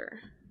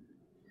character?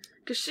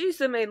 Because she's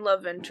the main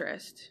love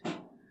interest.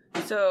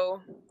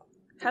 So,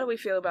 how do we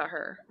feel about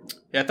her?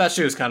 Yeah, I thought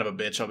she was kind of a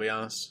bitch, I'll be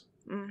honest.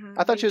 Mm-hmm,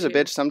 I thought she was a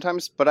bitch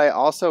sometimes, but I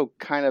also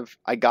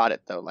I got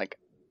it though. Like,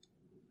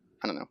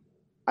 I don't know.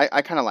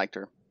 I kind of liked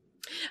her.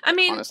 I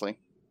mean, honestly,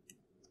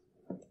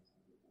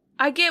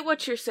 I get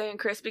what you're saying,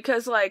 Chris,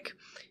 because like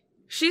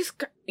she's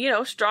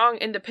strong,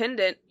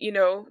 independent,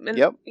 and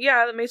Yep.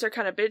 yeah, that makes her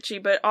kind of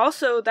bitchy, but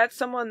also that's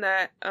someone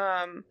that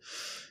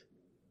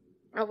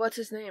what's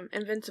his name?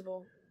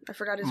 Invincible. I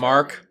forgot his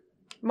Mark. name.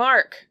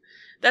 Mark.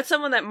 That's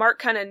someone that Mark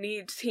kind of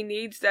needs. He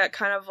needs that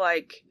kind of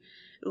like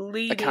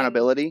leading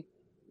accountability.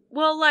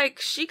 Well, like,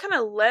 she kind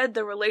of led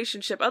the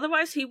relationship.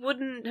 Otherwise, he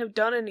wouldn't have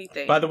done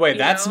anything. By the way,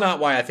 that's not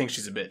why I think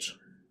she's a bitch.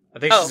 I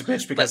think she's a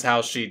bitch because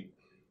how she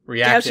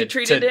reacted how she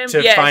treated him?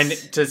 to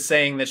Yes. to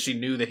saying that she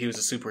knew that he was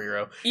a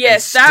superhero.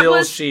 Yes, and that still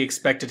was... she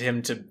expected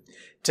him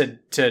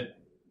to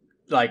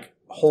like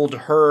hold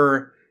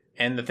her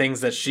and the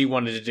things that she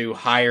wanted to do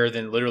higher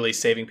than literally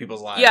saving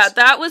people's lives. Yeah,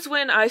 that was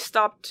when I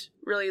stopped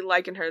really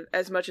liking her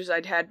as much as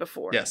I'd had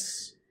before.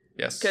 Yes.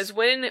 Yes. Because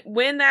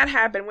when that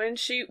happened,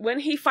 when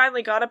he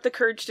finally got up the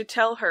courage to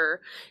tell her,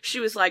 she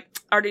was like,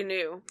 already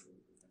knew.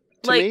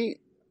 To me,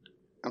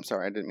 I'm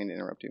sorry, I didn't mean to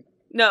interrupt you.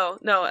 No,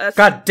 that's...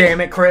 God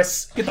damn it,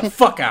 Chris. Get the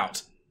fuck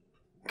out.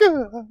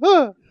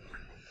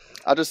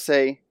 I'll just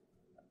say,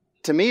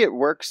 to me it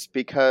works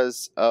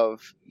because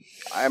of,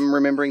 I'm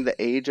remembering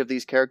the age of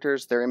these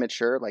characters. They're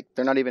immature. Like,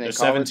 they're not even in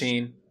college.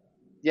 17.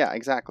 Yeah,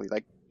 exactly.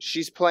 Like,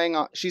 she's a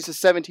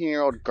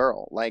 17-year-old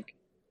girl. Like,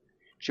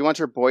 she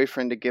wants her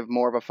boyfriend to give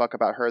more of a fuck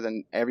about her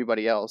than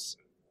everybody else.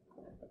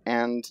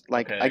 And,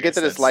 like, Okay, I get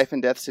that it's life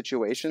and death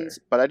situations,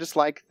 but I just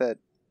like that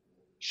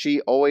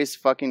she always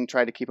fucking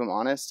tried to keep him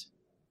honest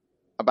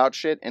about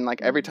shit. And,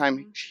 like, every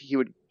time he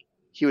would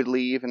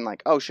leave and,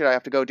 like, oh shit, I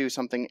have to go do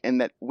something.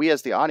 And that we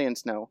as the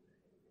audience know,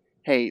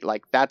 hey,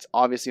 like, that's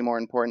obviously more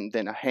important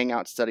than a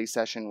hangout study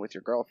session with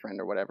your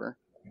girlfriend or whatever.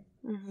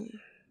 Mm-hmm.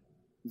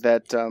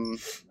 That,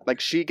 like,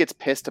 she gets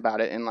pissed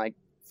about it and, like,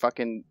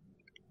 fucking,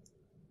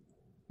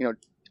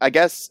 I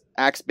guess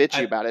acts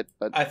bitchy about it,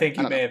 but I think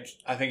you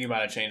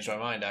might have changed my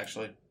mind,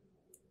 actually.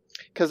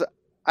 Because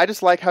I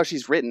just like how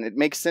she's written. It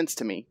makes sense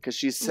to me because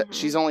she's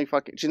only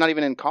she's not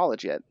even in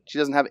college yet. She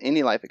doesn't have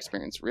any life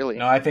experience, really.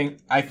 No, I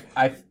think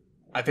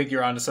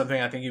you're onto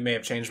something. I think you may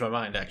have changed my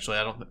mind, actually.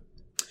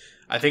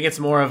 I think it's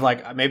more of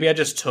like, maybe I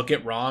just took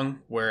it wrong,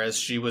 whereas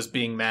she was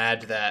being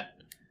mad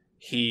that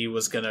he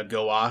was going to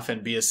go off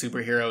and be a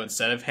superhero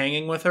instead of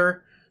hanging with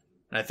her.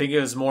 And I think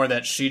it was more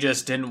that she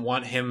just didn't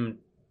want him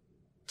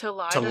to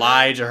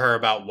lie to her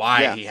about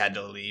why he had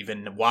to leave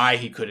and why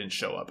he couldn't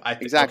show up.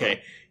 Exactly.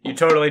 Okay, you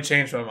totally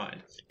changed my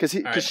mind. Because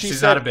she she's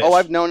said, not a bitch. "Oh,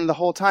 I've known the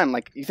whole time.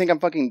 Like, you think I'm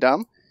fucking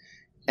dumb?"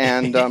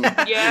 And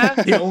yeah,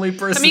 the only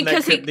person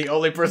the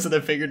only person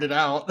that figured it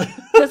out.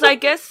 Because I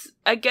guess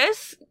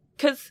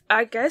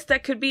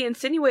that could be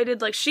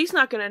insinuated, like, she's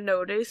not gonna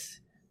notice,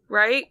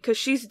 right? Because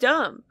she's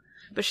dumb,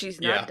 but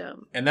she's not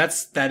dumb. And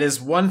that is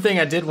one thing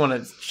I did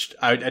want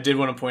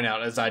to point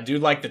out, is I do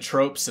like the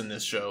tropes in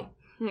this show.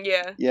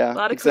 Yeah, yeah, a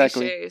lot of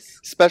exactly. cliches,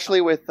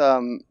 especially with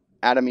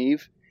Adam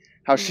Eve,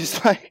 how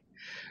she's like,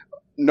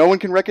 no one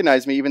can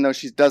recognize me, even though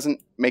she doesn't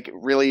make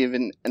really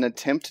even an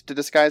attempt to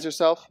disguise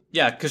herself.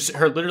 Yeah, because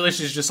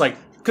she's just like,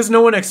 because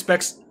no one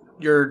expects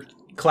your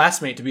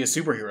classmate to be a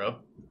superhero,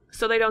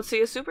 so they don't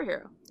see a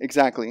superhero.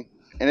 Exactly,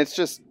 and it's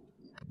just,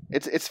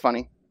 it's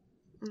funny.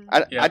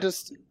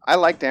 Mm-hmm. I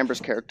liked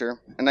Amber's character,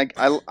 and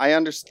I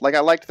understand. Like, I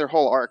liked their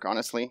whole arc,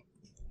 honestly.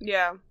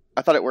 Yeah,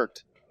 I thought it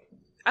worked.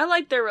 I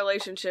liked their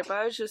relationship.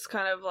 I was just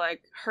kind of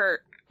like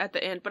hurt at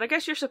the end, but I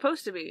guess you're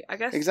supposed to be. I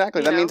guess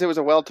exactly. That means it was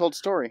a well-told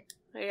story.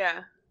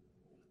 Yeah.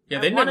 Yeah,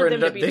 they never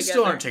ended up. They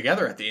still aren't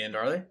together at the end,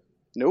 are they?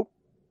 Nope.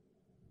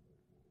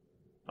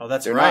 Oh,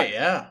 that's They're right. not.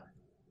 Yeah.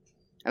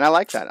 And I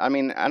like that. I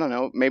mean, I don't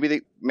know.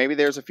 Maybe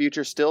there's a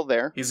future still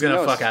there. He's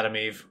gonna fuck Adam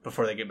Eve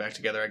before they get back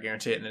together. I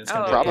guarantee it, and it's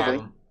gonna be a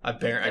problem. I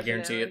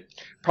guarantee it.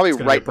 Probably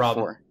right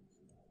before.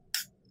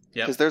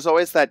 Yeah. Because there's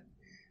always that,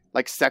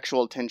 like,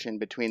 sexual tension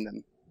between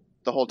them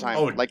the whole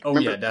time.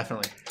 Yeah,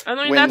 definitely. I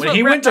mean, when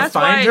he went to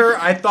find her,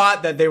 I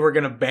thought that they were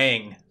gonna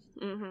bang.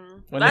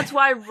 Mm-hmm. That's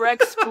why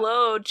Rex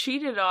Splode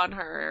cheated on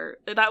her.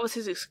 That was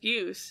his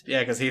excuse. Yeah,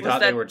 because he thought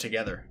they were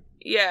together.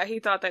 Yeah, he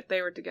thought that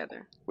they were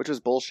together. Which was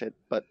bullshit,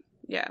 but...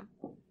 Yeah.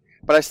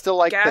 But I still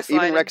like that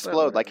even Rex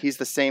Splode, like, he's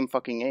the same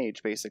fucking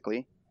age,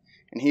 basically.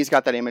 And he's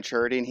got that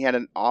immaturity, and he had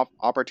an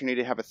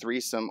opportunity to have a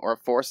threesome, or a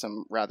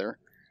foursome, rather.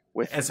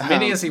 With as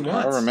many as he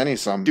wants. However many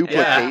some. Duplicate.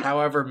 Yeah,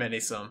 however many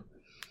some.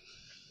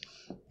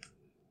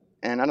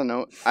 And I don't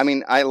know. I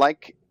mean, I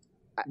like...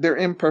 They're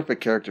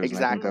imperfect characters,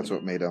 exactly. And I think that's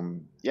what made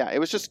them... Yeah, it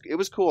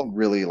was cool.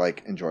 Really,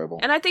 like, enjoyable.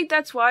 And I think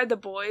that's why The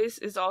Boys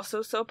is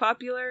also so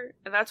popular,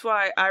 and that's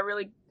why I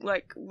really,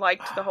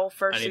 liked the whole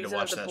first season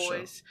of The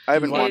Boys. I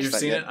haven't watched You've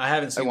seen it? I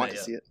haven't seen it yet. I want to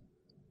see it.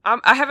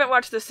 I haven't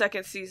watched the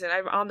second season.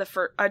 I'm on the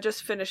first. I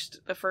just finished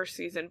the first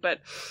season,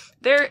 but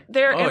they're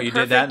Oh, you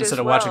did that instead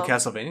of watching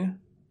Castlevania?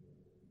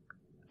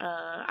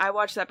 I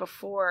watched that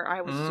before.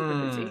 I was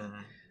super busy.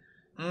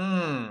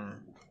 I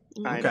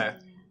Okay. know.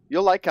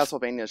 You'll like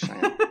Castlevania,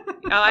 Cheyenne.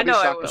 I know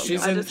I shocked will. if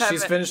She's I in. just She's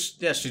haven't-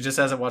 finished. Yeah, she just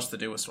hasn't watched the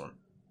newest one.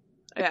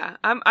 Yeah,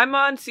 I'm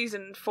on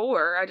season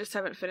 4. I just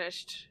haven't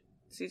finished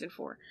season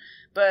 4.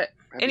 But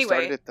Have you anyway,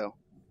 started it though?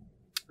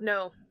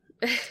 no,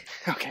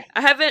 Okay.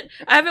 I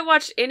haven't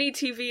watched any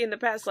TV in the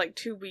past like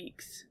 2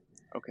 weeks.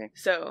 Okay.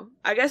 So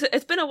I guess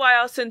it's been a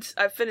while since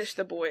I've finished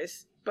The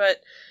Boys,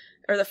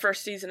 or the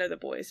first season of The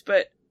Boys.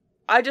 But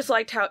I just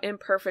liked how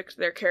imperfect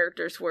their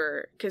characters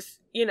were, because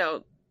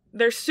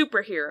they're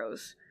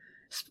superheroes.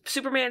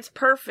 Superman's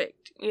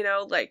perfect,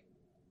 like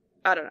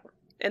I don't know,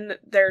 and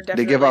they're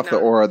definitely They give off the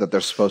not. aura that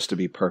they're supposed to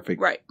be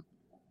perfect, Right.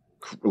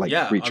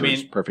 Yeah, I creatures,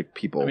 mean- perfect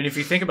people. I mean, if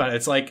you think about it,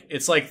 it's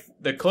like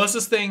the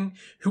closest thing.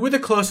 Who are the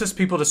closest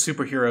people to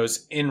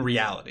superheroes in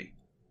reality?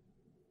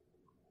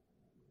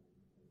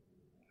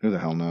 Who the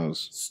hell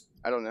knows?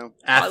 I don't know.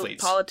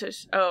 Athletes,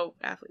 Athletes.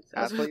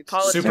 Athletes?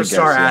 Politicians. superstar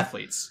I guess, yeah.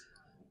 athletes.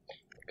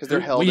 Because they're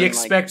held. We in,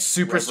 expect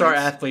superstar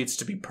reverence. athletes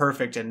to be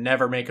perfect and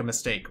never make a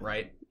mistake,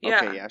 right?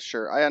 Yeah. Okay, yeah,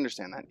 sure. I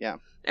understand that. Yeah.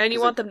 And you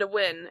Is want them to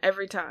win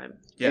every time.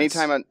 Yes.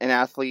 Anytime an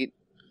athlete,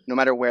 no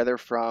matter where they're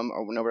from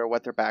or no matter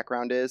what their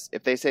background is,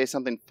 if they say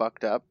something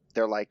fucked up,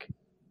 they're like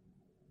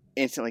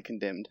instantly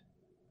condemned.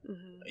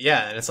 Mm-hmm.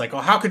 Yeah, and it's like, oh,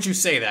 how could you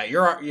say that?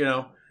 You're,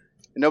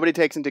 Nobody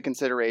takes into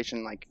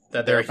consideration like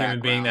that they're a their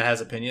human being that background.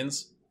 has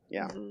opinions.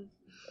 Yeah. Mm-hmm.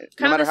 No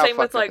Kind matter of the how same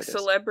with fucked up like it is.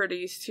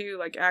 celebrities too,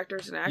 like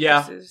actors and Yeah.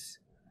 actresses.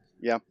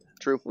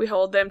 True. We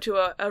hold them to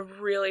a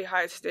really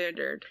high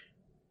standard.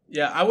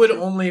 Yeah, I would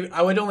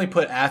only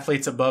put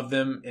athletes above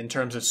them in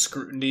terms of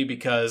scrutiny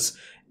because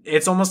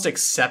it's almost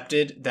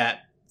accepted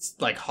that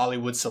like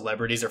Hollywood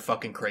celebrities are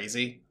fucking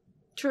crazy.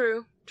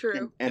 True.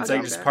 And It's I'll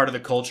like do just that. part of the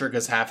culture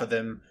because half of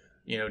them,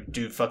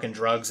 do fucking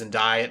drugs and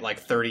die at like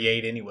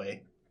 38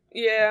 anyway.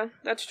 Yeah,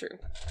 that's true.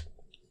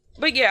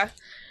 But yeah.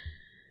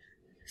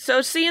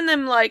 So seeing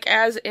them like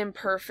as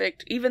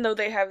imperfect, even though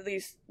they have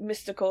these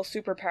mystical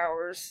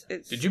superpowers,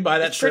 Did you buy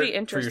that it's shirt pretty for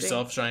interesting.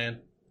 yourself, Cheyenne?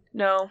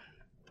 No.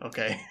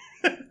 Okay.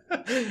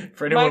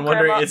 For anyone My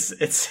wondering, grandma-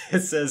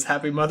 it says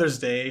Happy Mother's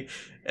Day,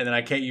 and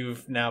then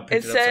you've now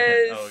picked It it up second.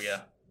 says- Oh yeah.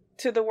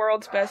 To the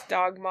world's best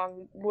dog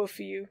mom, woof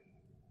you.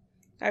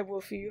 I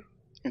woof you.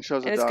 And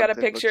shows And a it's dog got a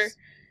that picture, looks-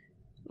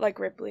 like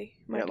Ripley.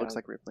 My yeah, it dog. looks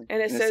like Ripley.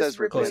 And it says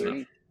Ripley. Close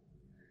Ripley.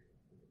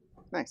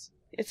 Nice.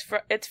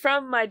 It's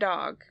from my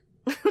dog.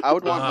 I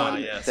would want Ah,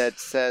 one yes. that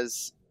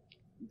says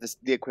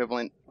the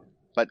equivalent,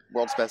 but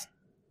world's best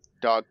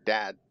dog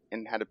dad,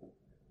 and had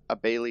a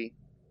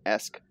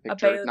Bailey-esque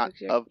picture, Bailey not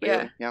picture, of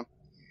Bailey. Yeah.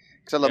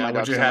 Because I love Yeah, my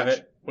dog would you so have much.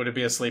 it? Would it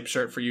be a sleep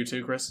shirt for you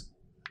too, Chris?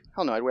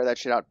 Hell no, I'd wear that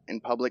shit out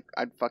in public.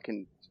 I'd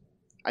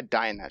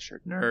die in that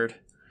shirt. Nerd.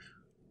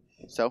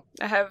 So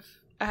I have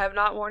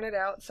not worn it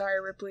out.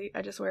 Sorry, Ripley.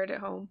 I just wear it at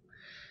home.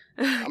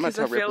 I'm gonna 'Cause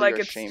tell I feel Ripley like you're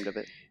it's. ashamed of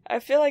it. I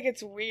feel like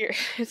it's weird.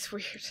 It's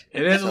weird.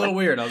 It is a little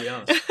weird, I'll be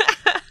honest.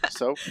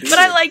 So, But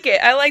I like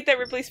it. I like that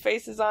Ripley's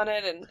face is on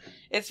it, and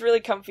it's really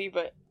comfy.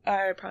 But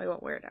I probably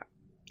won't wear it out.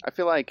 I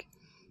feel like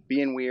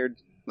being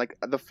weird. Like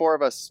the four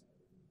of us.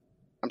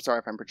 I'm sorry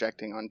if I'm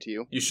projecting onto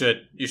you, You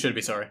should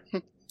be sorry.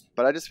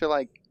 but I just feel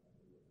like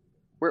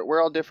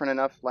we're all different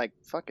enough. Like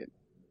fuck it,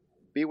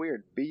 be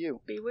weird, be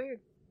you. Be weird.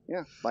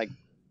 Yeah, like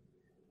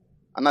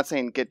I'm not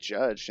saying get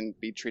judged and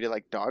be treated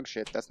like dog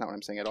shit. That's not what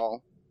I'm saying at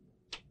all.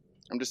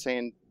 I'm just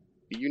saying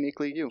be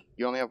uniquely you.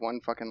 You only have one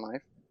fucking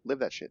life. Live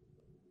that shit.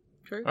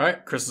 True. All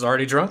right, Chris is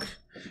already drunk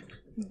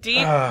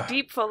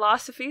Deep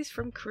philosophies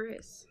from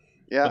Chris.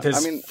 Yeah, with his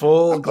I mean,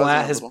 full I'm buzzing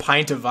glass, a his little.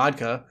 pint of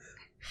vodka.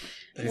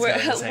 that he's got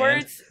in his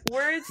hand.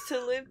 Words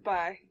to live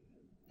by.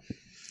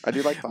 I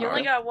do like You only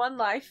vodka. got one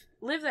life.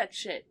 Live that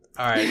shit.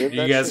 All right, Live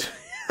you that guys.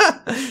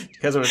 You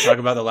guys want to talk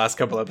about the last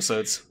couple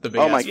episodes? The big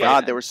Oh my ass- Yeah.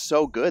 god, they were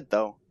so good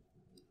though.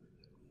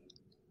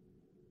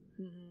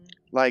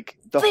 Like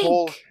the Think.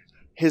 whole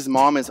his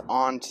mom is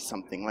on to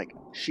something. Like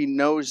she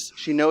knows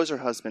her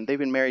husband. They've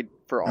been married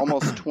for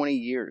almost 20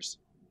 years.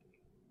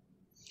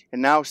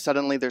 And now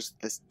suddenly there's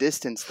this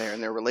distance there in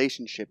their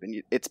relationship,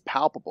 and it's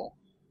palpable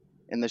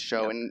in the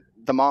show. Yep. And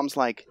the mom's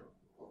like,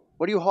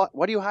 what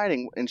are you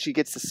hiding? And she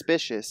gets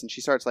suspicious, and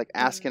she starts like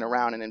asking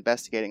around and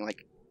investigating.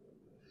 Like,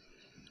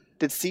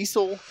 did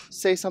Cecil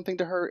say something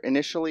to her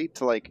initially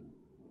to like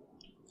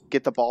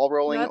get the ball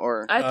rolling,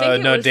 or I think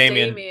it no, was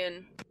Damien.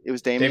 Damien. it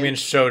was Damien? Damien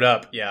showed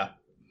up, yeah,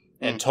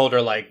 and Mm. told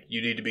her like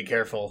you need to be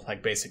careful,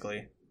 like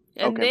basically.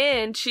 And Okay.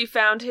 then she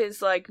found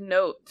his like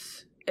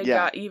notes and Yeah.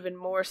 got even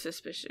more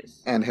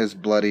suspicious. And his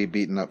bloody,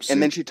 beaten up suit.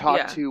 And then she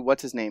talked Yeah. to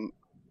what's his name,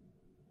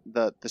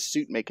 the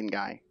suit making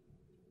guy.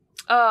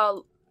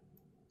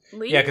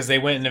 Lee? Yeah, because they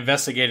went and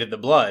investigated the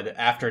blood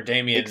after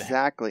Damien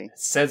Exactly,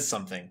 said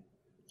something.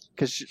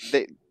 because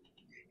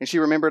she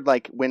remembered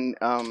like when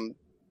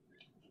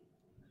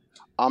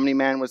Omni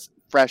Man was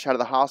fresh out of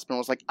the hospital.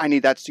 Was like, I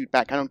need that suit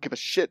back. I don't give a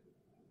shit.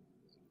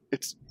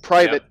 It's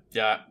private,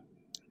 Yeah.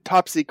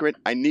 top secret.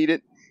 I need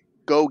it.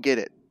 Go get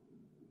it.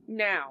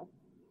 Now.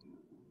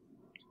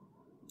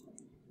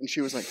 And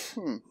she was like,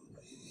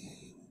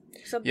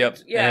 Something, Yep.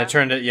 Yeah. And it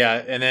turned it.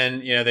 Yeah, and then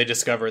they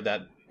discovered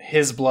that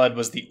his blood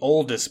was the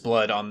oldest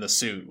blood on the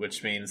suit,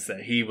 which means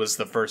that he was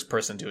the first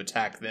person to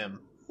attack them.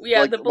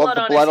 Yeah, like, the blood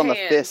the on blood his on the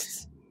hand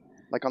fists,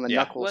 like on the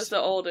Yeah. knuckles, was the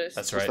oldest.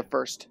 That's was right. the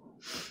first.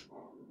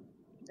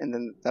 And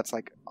then that's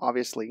like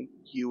obviously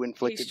you He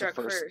inflicted the struck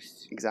first.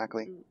 first.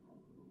 Exactly.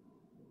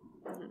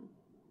 Mhm.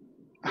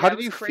 How Yeah, did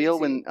it you was feel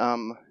crazy.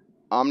 when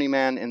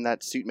Omni-Man and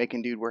that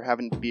suit-making dude were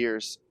having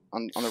beers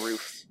on the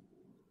roof?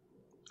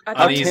 I How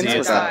thought he uneasy was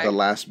is gonna that? That die. the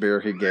last beer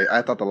he gave,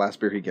 I thought the last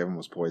beer he gave him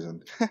was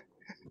poisoned.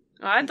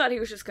 I thought he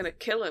was just gonna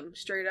kill him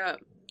straight up.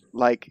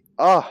 Like,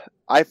 oh,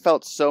 I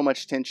felt so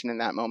much tension in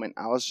that moment.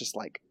 I was just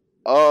like,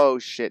 oh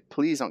shit,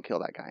 please don't kill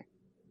that guy.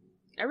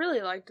 I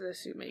really liked the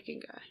suit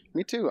making guy.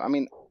 Me too. I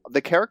mean,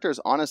 the characters,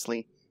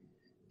 honestly,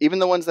 even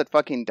the ones that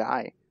fucking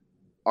die,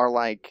 are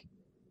like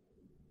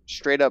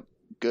straight up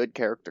good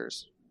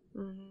characters.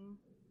 Mm-hmm.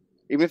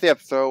 Even if they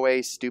have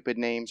throwaway, stupid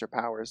names or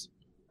powers.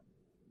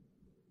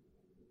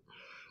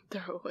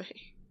 Throw away.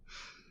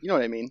 You know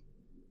what I mean?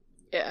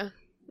 Yeah,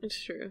 it's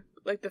true.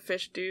 Like the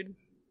fish dude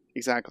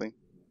Exactly.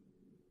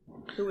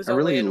 who was I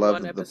only really in loved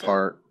one the episode.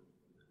 part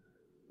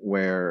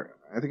where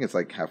I think it's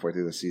like halfway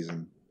through the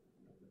season.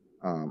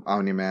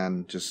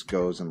 Omni-Man just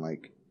goes and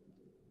like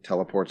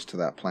teleports to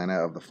that planet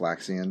of the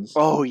Flaxians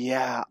Oh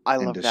yeah, I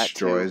and love that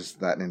too. destroys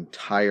that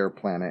entire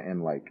planet in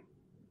like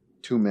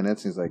 2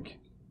 minutes. He's like,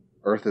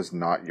 "Earth is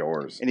not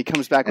yours," And he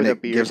comes back and with a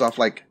it beard. gives off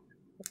like,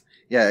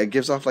 yeah, it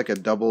gives off like a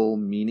double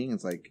meaning.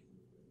 It's like,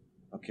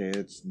 okay,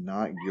 it's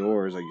not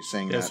yours. Are you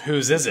saying Yes, that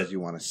whose is because it? you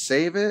want to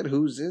save it?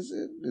 Whose is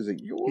it? Is it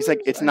yours? He's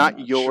like, it's I'm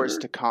not yours sure."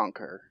 to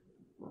conquer.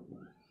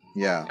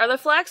 Yeah, Are the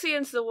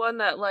Flaxians the one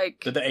that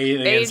like The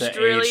aliens aged that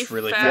really, aged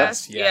really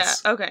fast? fast.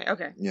 Yes. Yeah.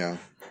 Okay. yeah.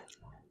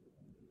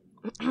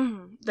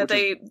 that Which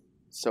they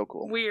So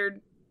cool.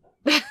 weird,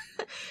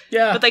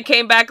 Yeah. but they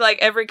came back like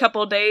every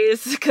couple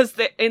days because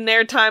in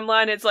their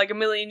timeline it's like a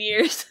million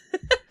years.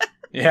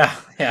 Yeah.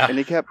 Yeah. And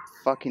he kept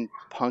fucking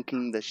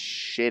punking the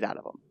shit out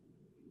of him.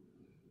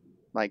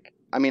 Like,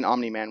 I mean,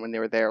 Omni-Man, when they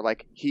were there,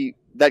 like,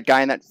 that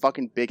guy in that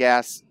fucking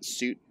big-ass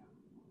suit,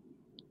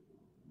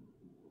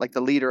 like,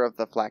 the leader of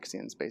the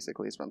Flaxians,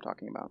 basically, is what I'm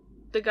talking about.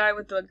 The guy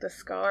with the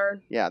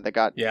scar. Yeah, that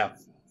got Yeah.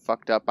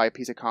 fucked up by a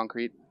piece of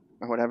concrete,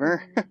 or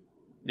whatever.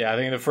 Yeah. I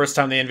think the first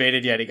time they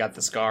invaded, he got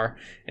the scar,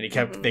 and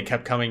they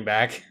kept coming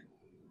back.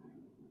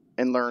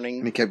 And And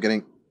learning. he kept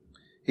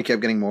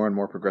getting more and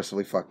more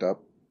progressively fucked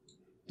up.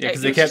 Yeah,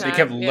 because Each they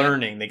kept time, yeah.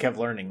 learning. They kept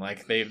learning.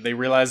 Like they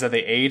realized that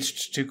they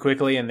aged too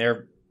quickly in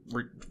their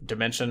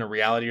dimension or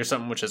reality or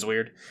something, which is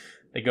weird.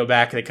 They go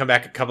back. They come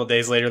back a couple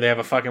days later. They have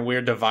a fucking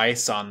weird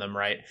device on them,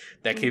 right?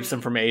 That keeps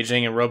them from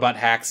aging. And Robot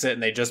hacks it,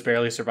 and they just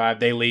barely survive.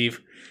 They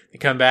leave. They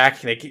come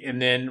back,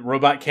 and then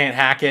Robot can't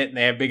hack it, and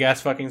they have big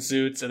ass fucking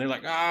suits, and they're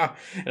like, ah.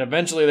 And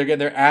eventually, they're getting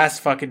their ass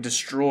fucking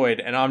destroyed,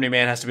 and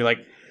Omni-Man has to be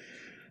like,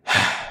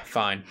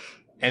 fine.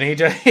 And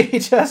he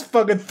just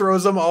fucking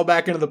throws them all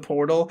back into the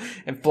portal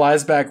and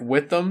flies back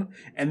with them,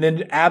 and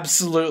then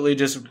absolutely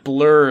just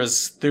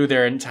blurs through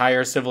their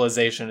entire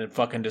civilization and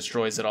fucking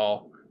destroys it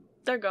all.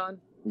 They're gone.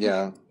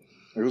 Yeah,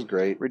 it was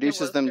great. Reduces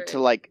was them great. to,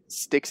 like,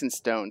 sticks and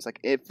stones. Like,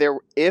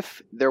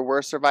 if there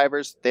were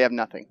survivors, they have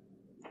nothing.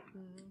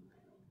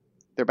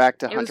 They're back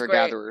to It was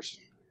hunter-gatherers.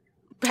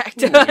 Back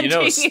to You know,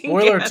 hunting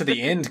spoiler again. to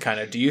the end, kind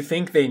of. Do you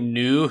think they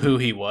knew who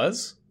he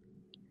was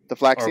The or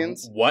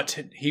Flaxians? what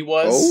he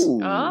was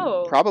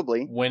Oh.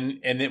 Probably. when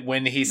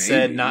he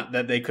said Maybe. not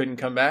that they couldn't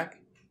come back?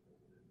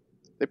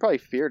 They probably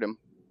feared him.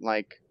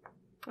 Like,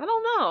 I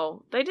don't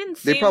know. They didn't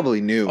seem... They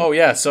probably knew. Oh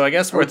yeah, so I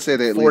guess I we're would say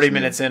they at 40 least knew.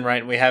 minutes in, right?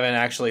 And we haven't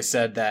actually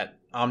said that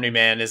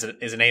Omni-Man is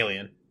an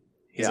alien.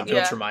 He's a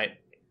Yeah. Viltrumite.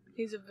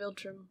 He's a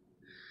Viltrum.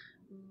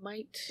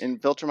 Might.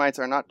 and Viltrumites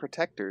are not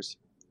protectors.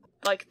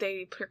 Like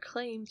they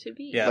proclaim to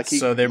be. Yeah, Like he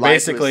so they're lied to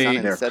his basically son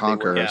and They're said they were.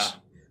 conquerors. yeah.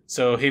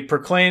 So he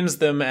proclaims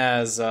them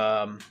as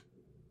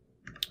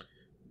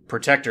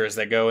protectors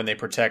that go and they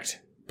protect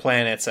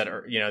planets that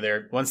are,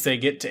 they're once they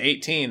get to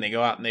 18, they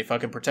go out and they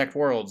fucking protect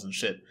worlds and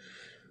shit.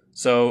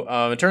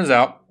 So it turns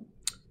out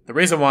the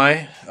reason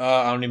why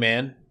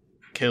Omni-Man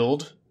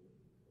killed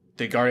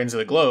the Guardians of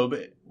the Globe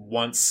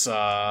once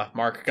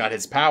Mark got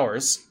his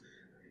powers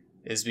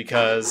is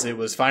because it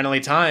was finally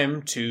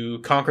time to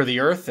conquer the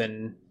Earth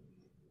and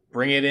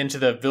bring it into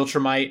the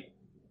Viltrumite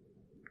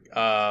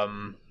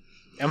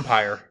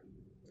empire.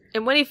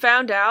 And when he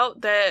found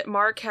out that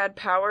Mark had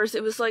powers,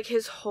 it was like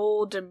his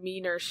whole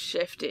demeanor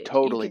shifted.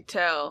 Totally. You could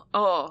tell.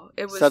 Oh,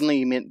 it was... Suddenly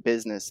he meant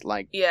business.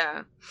 Like,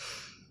 Yeah.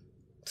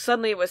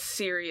 Suddenly it was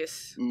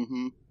serious.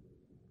 mm-hmm.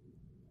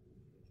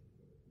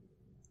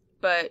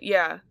 But,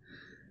 yeah.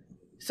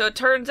 So it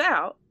turns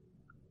out,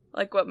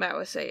 like what Matt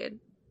was saying,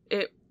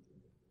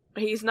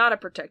 he's not a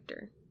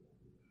protector.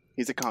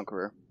 He's a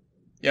conqueror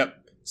Yep.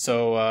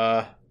 So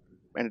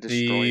and a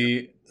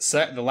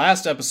destroyer. the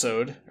last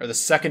episode, or the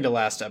second to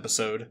last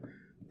episode,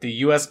 the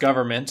U.S.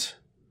 government,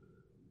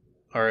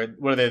 or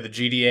what are they, the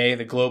GDA,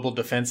 the Global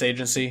Defense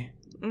Agency?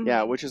 Mhm.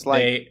 Yeah, which is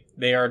like,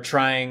 They are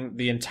trying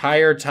the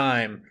entire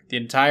time, the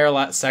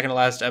entire second to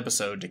last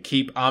episode, to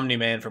keep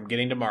Omni-Man from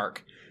getting to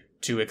Mark,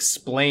 to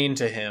explain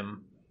to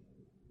him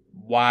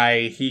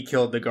why he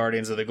killed the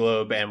Guardians of the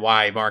Globe and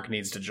why Mark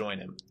needs to join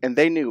him. And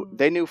they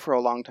knew for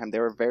a long time. They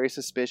were very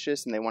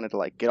suspicious, and they wanted to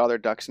like get all their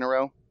ducks in a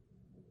row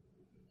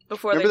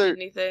Before they did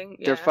anything.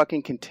 Yeah. Their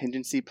fucking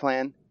contingency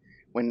plan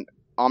when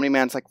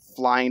Omni-Man's like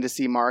flying to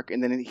see Mark,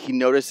 and then he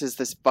notices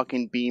this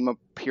fucking beam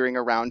appearing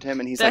around him,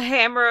 and he's the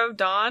Hammer of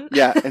Dawn.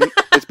 Yeah, and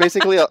it's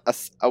basically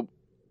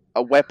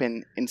a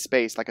weapon in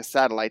space, like a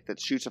satellite that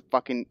shoots a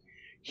fucking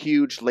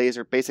huge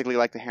laser, basically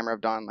like the Hammer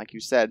of Dawn, like you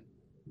said.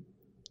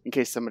 In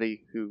case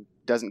somebody who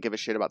doesn't give a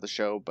shit about the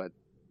show, but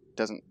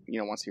doesn't,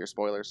 wants to hear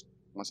spoilers,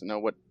 wants to know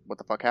what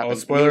the fuck happened. Oh,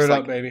 spoiler it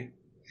up, baby.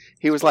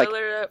 He was like,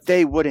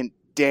 they wouldn't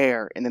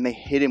dare, and then they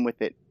hit him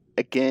with it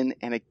again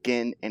and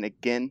again and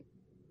again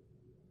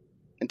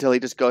until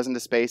he just goes into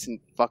space and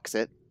fucks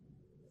it.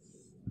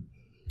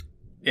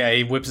 Yeah,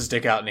 he whips his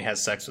dick out and he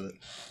has sex with it.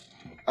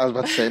 I was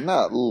about to say,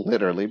 not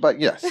literally,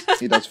 but yes,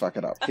 he does fuck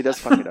it up. He does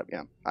fuck it up,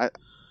 yeah.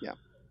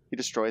 He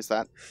destroys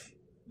that.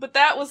 But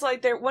that was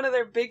like one of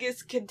their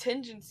biggest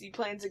contingency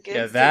plans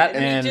against that it.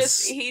 And and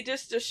he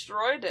just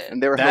destroyed it.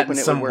 And they were that hoping and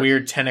it some would work.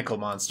 weird tentacle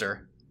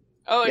monster.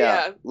 Oh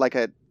yeah. Like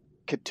a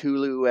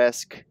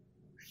Cthulhu-esque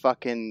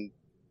fucking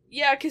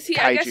Yeah, because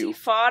I guess he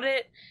fought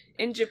it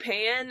in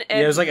Japan.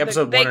 And it was like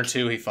episode 1 or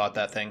 2 he fought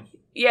that thing.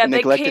 Yeah,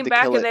 they came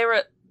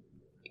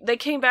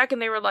back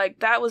and they were like,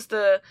 that was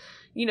the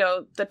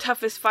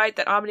toughest fight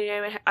that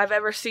Omni-Man I've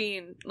ever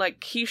seen.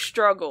 Like, he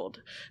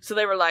struggled. So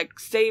they were like,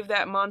 save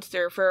that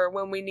monster for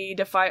when we need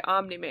to fight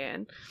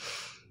Omni-Man.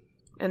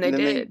 And they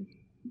did.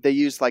 They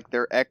used like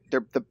their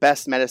the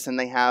best medicine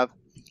they have,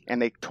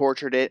 and they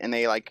tortured it, and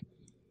they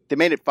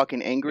made it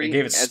fucking angry. They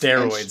gave it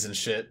steroids and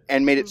shit.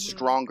 And made it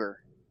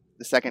stronger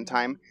the second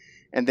time.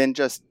 And then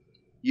just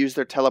used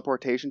their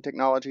teleportation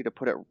technology to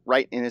put it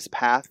right in his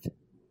path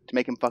to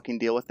make him fucking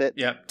deal with it.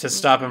 Yep, to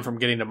stop him from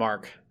getting to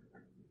Mark.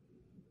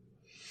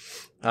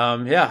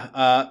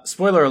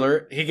 Spoiler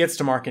alert, he gets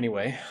to Mark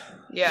anyway.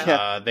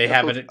 Yeah. They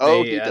have it at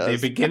the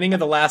beginning of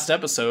the last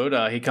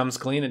episode. He comes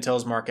clean and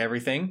tells Mark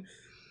everything.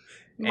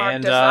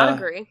 Mark does not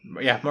agree.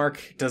 Yeah,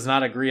 Mark does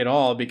not agree at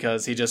all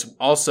because he just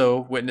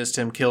also witnessed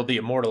him kill the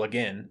Immortal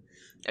again.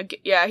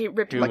 Yeah, he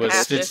ripped him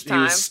this time.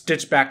 He was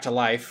stitched back to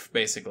life,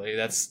 basically.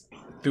 That's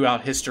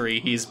throughout history.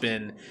 He's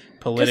been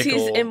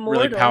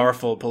really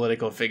powerful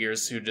political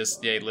figures who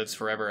just he lives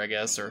forever, I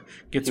guess, or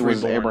gets reborn.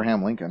 Was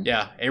Abraham Lincoln.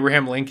 Yeah,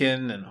 Abraham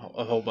Lincoln and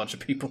a whole bunch of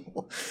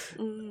people.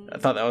 I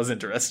thought that was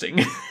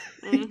interesting.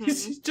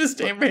 He's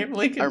just Abraham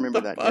Lincoln. I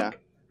remember that. Fuck?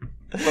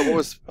 Yeah. But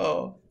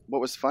what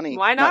was funny?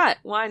 Why not?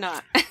 Why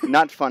not?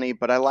 Not funny,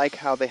 but I like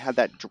how they had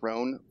that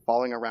drone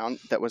following around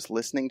that was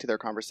listening to their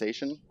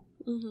conversation.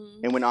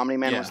 Mm-hmm. And when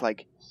Omni-Man was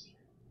like,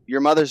 "Your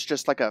mother's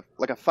just like a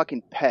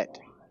fucking pet,"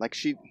 like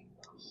she.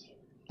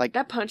 Like,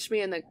 that punched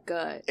me in the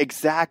gut.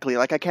 Exactly.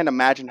 Like, I can't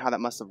imagine how that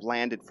must have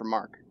landed for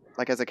Mark.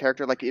 Like, as a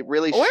character, like, it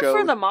really showed... Or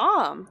for the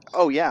mom.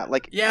 Oh, yeah.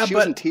 Like, she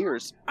was in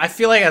tears. I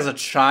feel like as a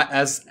child,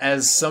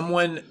 as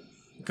someone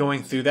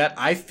going through that,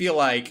 I feel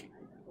like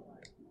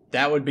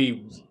that would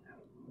be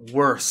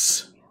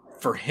worse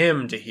for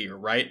him to hear,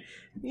 right?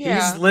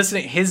 Yeah. He's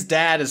listening. His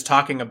dad is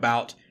talking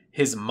about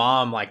his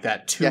mom like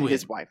that to him.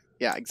 His wife.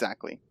 Yeah,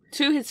 exactly.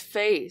 To his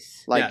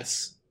face. Like,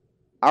 yes.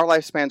 Our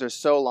lifespans are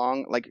so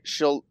long, like,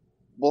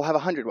 we'll have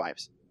 100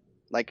 wives.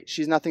 Like,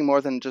 she's nothing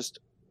more than just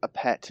a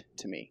pet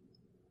to me.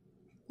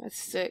 That's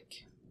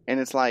sick. And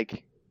it's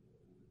like,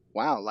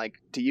 wow,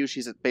 like, to you,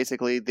 she's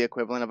basically the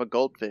equivalent of a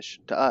goldfish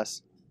to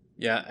us.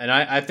 Yeah, and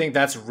I think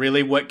that's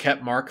really what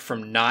kept Mark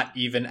from not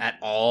even at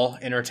all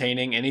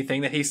entertaining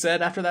anything that he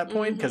said after that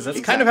point, because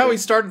that's kind of how he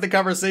started the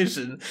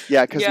conversation.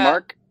 Yeah, because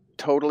Mark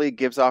totally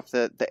gives off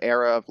the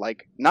era of,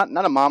 like, not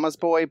a mama's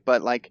boy,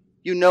 but, like,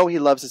 he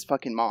loves his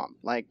fucking mom.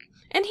 Like...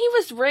 And he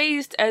was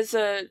raised as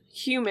a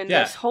human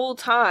this whole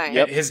time.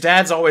 Yep. His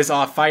dad's always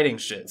off fighting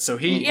shit, so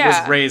he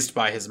was raised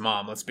by his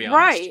mom, let's be honest.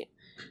 Right.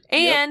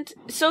 And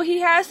so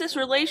he has this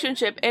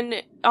relationship,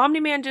 and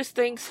Omni-Man just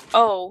thinks,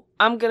 oh,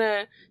 I'm going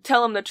to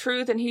tell him the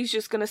truth, and he's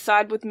just going to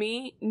side with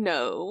me?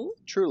 No.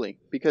 Truly,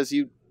 because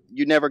you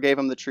never gave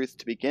him the truth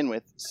to begin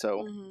with,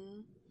 so...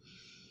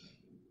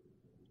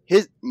 Mm-hmm.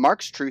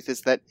 Mark's truth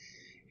is that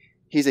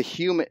he's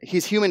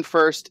human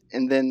first,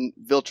 and then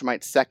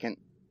Viltrumite second.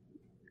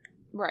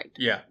 Right.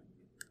 Yeah.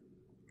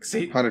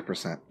 See,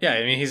 100%. Yeah,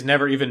 I mean, he's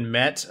never even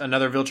met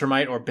another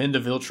Viltrumite or been to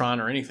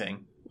Viltron or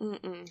anything.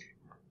 Mm-mm.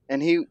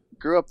 And he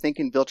grew up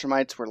thinking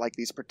Viltrumites were like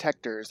these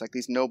protectors, like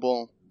these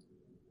noble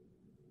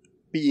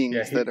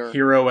beings that are...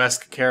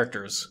 hero-esque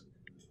characters.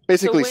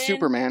 Basically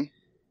Superman.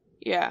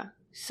 Yeah.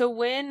 So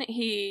when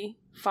he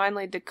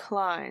finally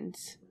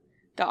declines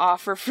the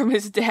offer from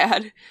his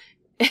dad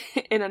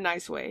in a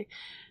nice way,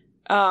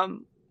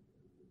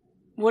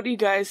 what do you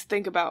guys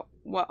think about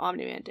what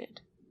Omni-Man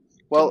did?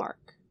 Well,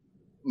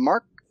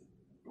 Mark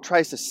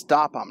tries to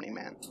stop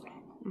Omni-Man.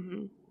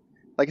 Mm-hmm.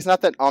 Like, it's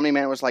not that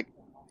Omni-Man was like,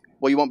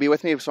 well, you won't be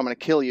with me, so I'm going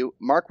to kill you.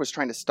 Mark was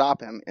trying to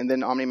stop him, and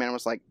then Omni-Man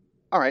was like,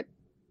 all right.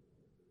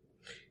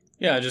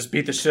 Yeah, just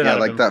beat the shit out of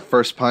him. Yeah, like that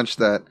first punch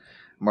that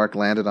Mark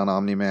landed on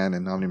Omni-Man,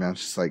 and Omni-Man's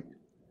just like,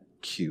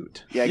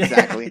 cute. Yeah,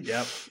 exactly.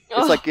 Yep.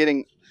 It's like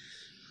getting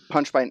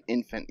punched by an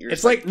infant. You're It's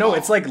just like no,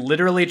 it's like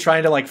literally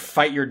trying to like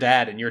fight your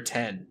dad, and you're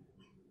 10.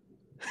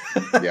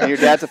 And your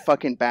dad's a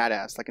fucking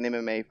badass, like an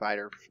MMA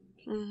fighter.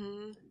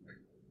 Mm-hmm.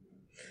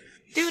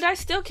 Dude, I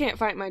still can't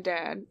fight my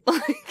dad.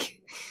 Like,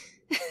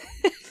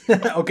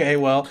 Okay,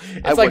 well, I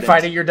it's like wouldn't.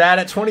 fighting your dad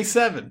at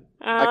 27.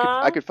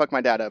 I could fuck my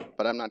dad up,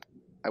 but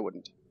I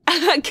wouldn't.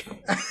 I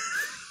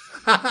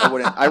I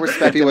wouldn't. I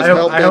respect If he him. was I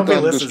hope hell-bent he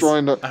on listens.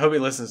 destroying the... I hope he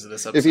listens to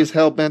this episode. If he's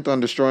hell-bent on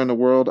destroying the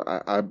world,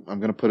 I'm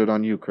going to put it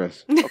on you,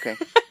 Chris. Okay,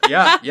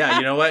 yeah,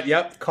 you know what?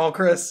 Yep, call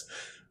Chris.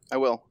 I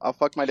will. I'll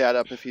fuck my dad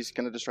up if he's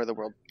gonna destroy the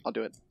world. I'll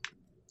do it.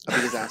 I'll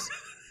beat his ass.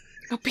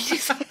 Don't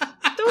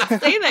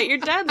say that. Your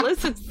dad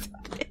listens.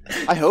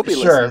 I hope he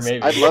Sure, listens.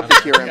 maybe. I'd love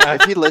to hear him.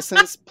 If he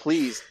listens,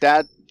 please,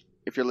 Dad,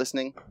 if you're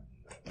listening,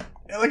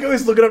 I like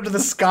always looking up to the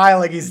sky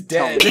like he's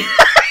dead. Tell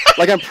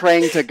like I'm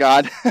praying to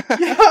God.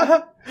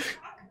 Yeah.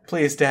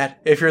 Please, Dad,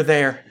 if you're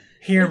there,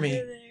 hear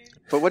me.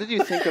 But what did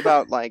you think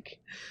about, like,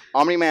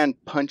 Omni-Man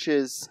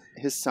punches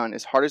his son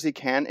as hard as he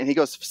can, and he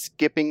goes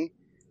skipping,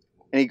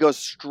 and he goes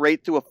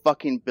straight through a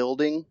fucking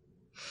building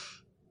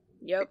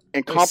Yep.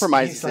 and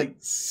compromises He's like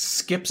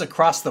skips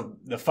across the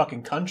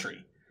fucking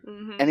country.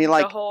 Mm-hmm. And he,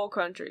 like, the whole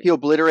country. He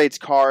obliterates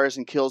cars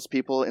and kills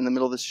people in the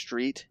middle of the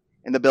street,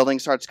 and the building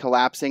starts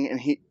collapsing,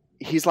 and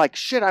he's like,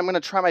 shit, I'm gonna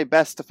try my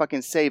best to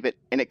fucking save it,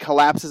 and it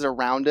collapses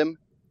around him.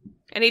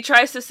 And he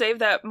tries to save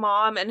that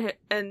mom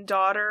and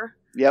daughter.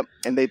 Yep,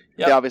 and they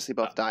obviously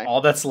both die. All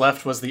that's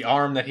left was the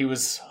arm that he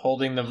was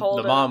holding the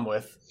mom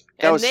with.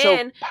 That was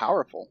so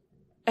powerful.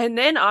 And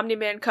then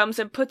Omni-Man comes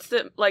and puts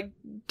them, like,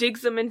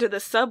 digs them into the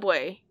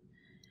subway.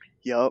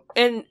 Yup.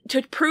 And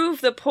to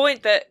prove the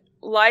point that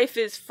life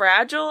is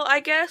fragile, I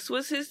guess,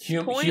 was his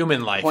point.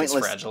 Human life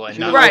Pointless. is fragile and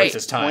Human not life worth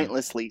his time.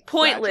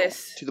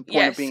 Pointless. To the point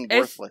Yes. of being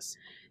worthless.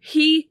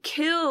 He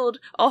killed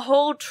a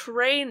whole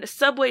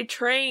subway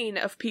train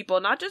of people,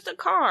 not just a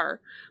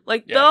car.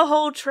 Like, the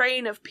whole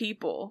train of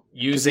people.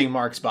 Using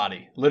Mark's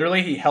body.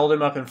 Literally, he held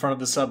him up in front of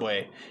the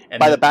subway. And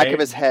By the back of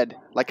his head.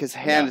 Like, his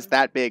hand is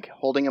that big,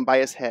 holding him by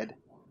his head.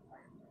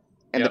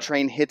 And Yep. the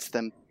train hits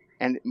them.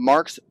 And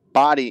Mark's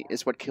body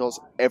is what kills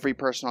every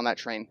person on that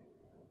train.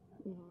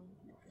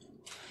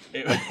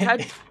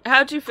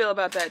 How'd you feel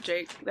about that,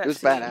 Jake? That It was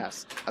scene?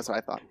 badass. That's what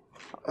I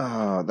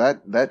thought.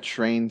 That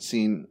train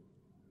scene,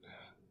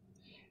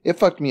 it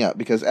fucked me up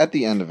because at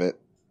the end of it,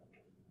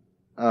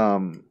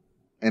 and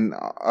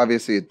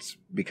obviously it's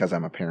because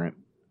I'm a parent.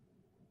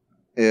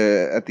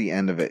 At the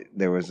end of it,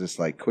 there was this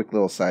like quick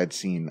little side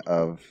scene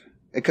of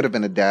it could have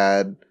been a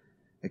dad,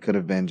 it could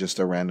have been just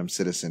a random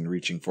citizen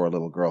reaching for a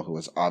little girl who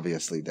was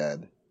obviously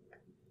dead,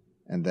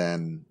 and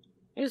then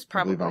It was I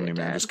probably believe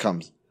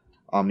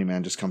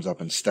Omni-Man just comes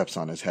up and steps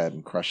on his head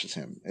and crushes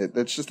him.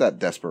 It's just that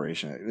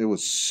desperation. It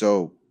was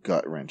so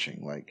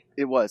gut-wrenching. Like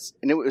It was.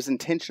 And it was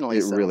intentionally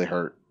it so. really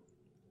hurt.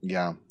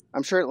 Yeah.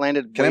 I'm sure it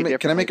landed Can I way make a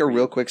differently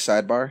real quick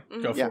sidebar?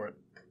 Mhm. Go Yeah. for it.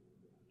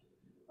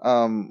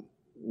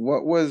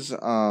 What was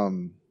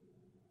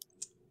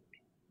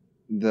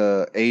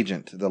the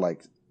agent, the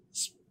like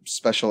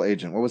special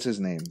agent? What was his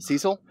name?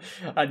 Cecil?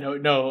 I know,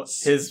 no,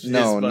 his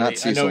No, buddy. not I know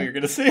Cecil. what you're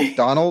gonna say.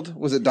 Donald?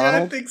 Was it Yeah, I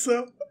Donald? think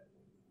so.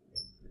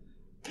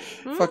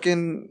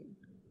 Fucking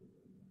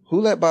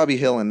who let Bobby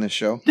Hill in this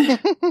show?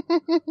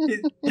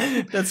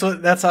 That's who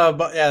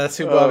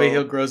Bobby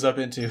Hill grows up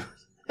into.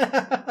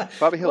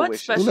 Bobby Hill What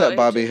wishes. special- Who let agent?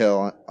 Bobby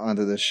Hill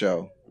onto this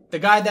show? The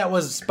guy that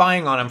was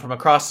spying on him from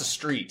across the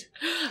street.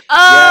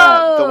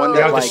 Oh! the one The that,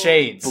 guy with like, the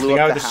shades. blew The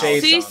guy up with the the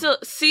house. shades on.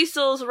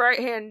 Cecil's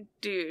right-hand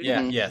dude. Yeah,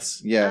 Mhm.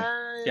 yes. Yeah.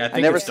 Yeah, I I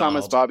think never it's saw him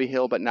as Donald. Bobby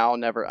Hill, but now I'll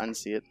never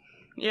unsee it.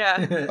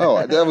 Yeah.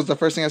 Oh, that was the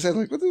first thing I said.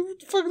 Like, what the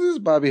fuck is this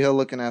Bobby Hill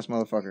looking ass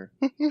motherfucker?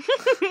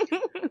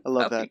 I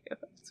love that.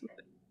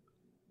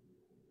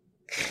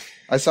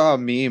 I saw a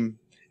meme,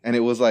 and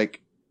it was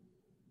like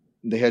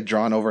they had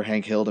drawn over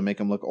Hank Hill to make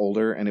him look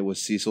older, and it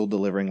was Cecil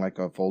delivering like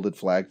a folded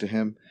flag to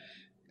him,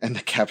 and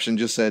the caption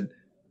just said,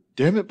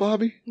 "Damn it,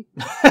 Bobby."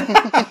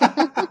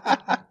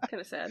 Kind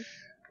of sad.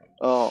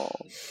 Oh.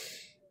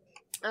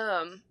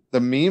 The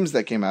memes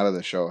that came out of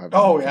the show have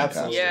Oh, been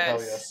absolutely. Yes. Hell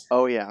yes.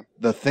 Oh, yeah.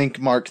 The Think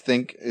Mark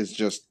Think is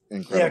just Yeah,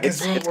 incredible.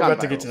 because It's we're gone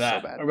about to get viral to so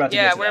that. bad. We're about to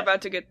Yeah, get to we're that.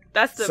 about to get.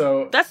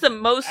 So, That's the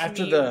most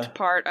after memed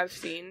part I've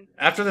seen.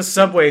 After the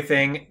subway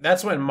thing,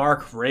 that's when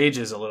Mark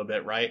rages a little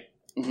bit, right?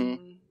 hmm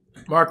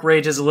Mark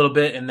rages a little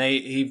bit, and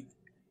he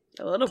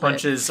A little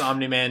punches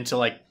Omni-Man to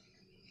like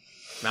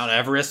Mount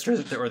Everest or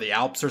the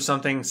Alps or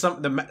something. They're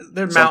Something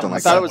mountains. like I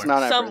thought it was somewhere. Mount bit.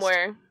 Everest.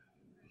 Somewhere.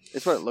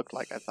 It's what it looked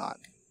like, I thought.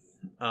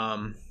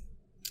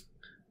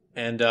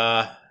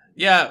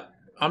 Yeah,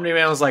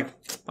 Omni-Man was like,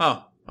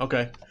 "Oh,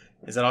 okay,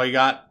 is that all you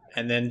got?"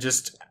 And then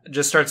just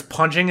starts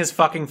punching his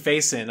fucking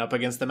face in up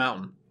against the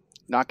mountain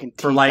Knocking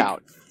teeth for like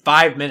out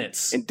 5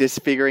 minutes. and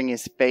disfiguring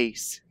his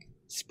face.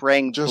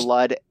 Spraying Just-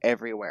 blood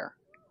everywhere.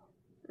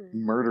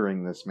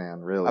 Murdering this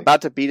man, really.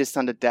 About to beat his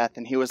son to death,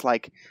 and he was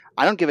like,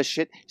 I don't give a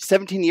shit.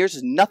 17 years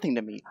is nothing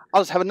to me.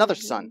 I'll just have another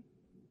son.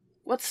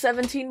 What's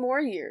 17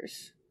 more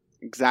years?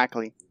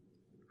 Exactly.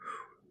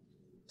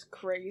 It's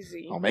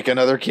crazy. I'll make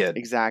another kid.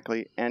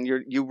 Exactly. And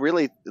you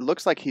really, it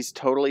looks like he's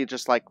totally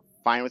just like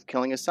fine with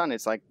killing his son.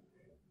 It's like,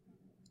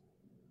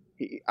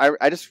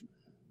 I just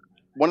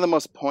one of the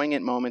most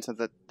poignant moments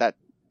of that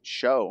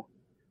show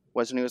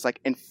was when he was like,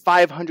 "In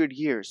 500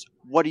 years,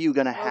 what are you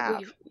gonna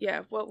have?"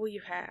 What will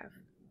you have?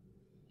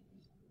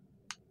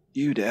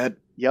 You, Dad.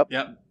 Yep.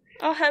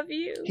 I'll have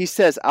you. He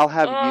says, "I'll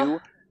have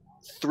you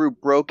through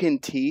broken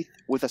teeth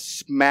with a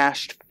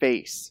smashed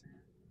face."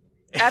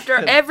 After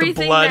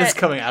everything the blood that... is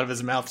coming out of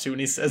his mouth too when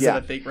he says Yeah.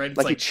 that. I think right, it's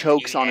Like he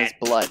chokes on his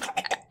blood.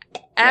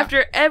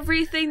 After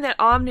everything that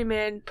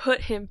Omni-Man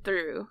put him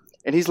through.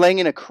 And he's laying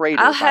in a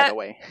crater, by the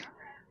way.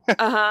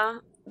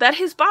 That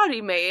his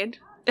body made.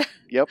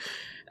 Yep.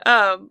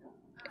 And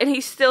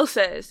he still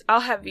says, "I'll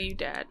have you,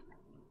 Dad."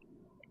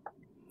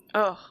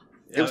 Oh.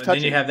 It was and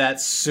touching. then you have that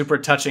super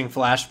touching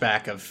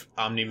flashback of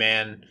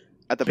Omni-Man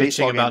At the bitching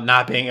baseball about game.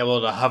 not being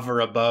able to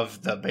hover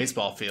above the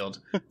baseball field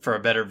for a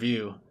better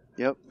view.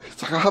 Yep.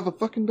 It's like, I'll have a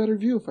fucking better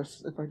view if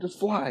I just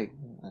fly.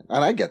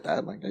 And I get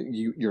that. Like,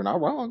 you're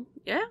not wrong.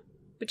 Yeah,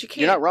 but you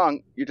can't. You're not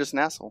wrong. You're just an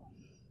asshole.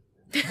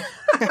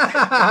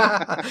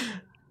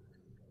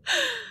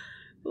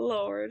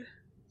 Lord.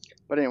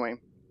 But anyway,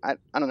 I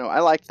don't know.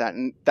 I liked that,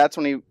 and that's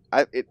when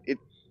it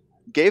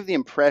gave the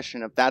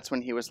impression of that's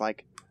when he was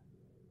like,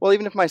 well,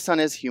 even if my son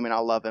is human,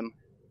 I'll love him.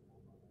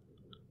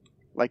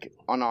 Like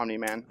on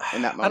Omni-Man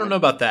in that moment. I don't know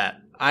about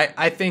that.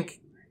 I think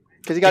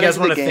because he got you guys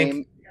into the wanna game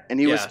think- and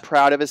he was yeah.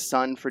 proud of his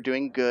son for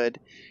doing good,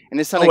 and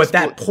his son. at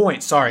that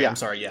point. Sorry, Yeah. I'm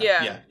sorry.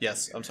 Yeah.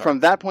 Yes, I'm sorry. From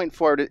that point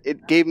forward,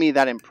 it gave me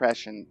that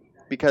impression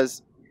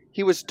because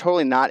he was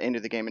totally not into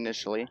the game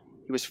initially.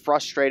 He was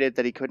frustrated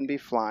that he couldn't be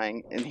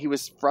flying, and he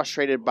was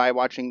frustrated by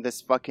watching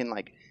this fucking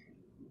like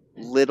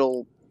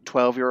little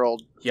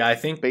 12-year-old. Yeah, I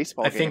think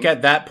baseball I think game.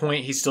 at that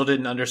point he still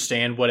didn't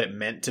understand what it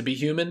meant to be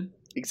human.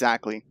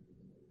 Exactly.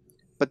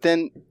 But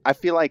then I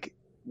feel like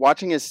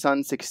watching his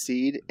son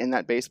succeed in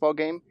that baseball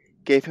game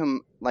gave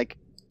him like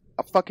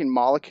a fucking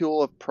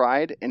molecule of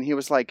pride, and he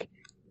was like,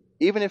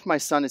 even if my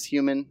son is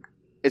human,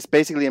 it's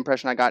basically the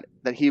impression I got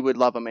that he would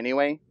love him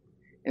anyway.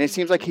 And it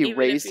seems like he Even if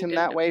raised he him didn't.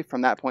 that way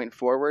from that point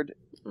forward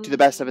to the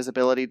best of his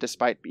ability,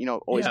 despite,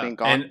 always Yeah, being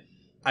gone. And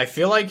I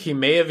feel like he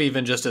may have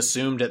even just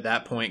assumed at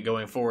that point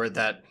going forward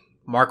that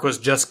Mark was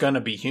just going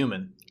to be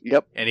human.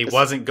 Yep. And he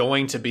wasn't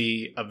going to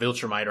be a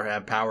Viltrumite or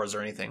have powers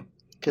or anything.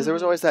 Because there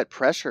was always that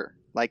pressure,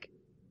 like,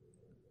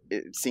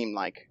 it seemed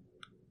like,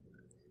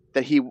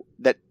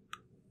 that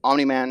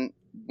Omni-Man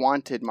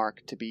wanted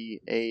Mark to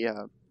be a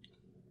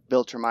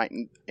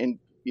Viltrumite and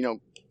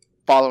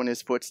follow in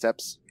his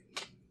footsteps.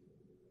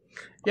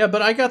 Yeah,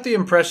 but I got the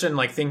impression,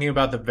 like, thinking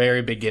about the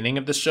very beginning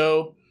of the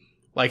show,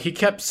 like, he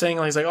kept saying,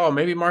 like, he's like, oh,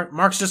 maybe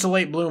Mark's just a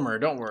late bloomer.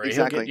 Don't worry.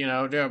 Exactly.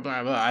 He'll get,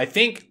 blah, blah. I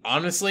think,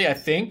 honestly,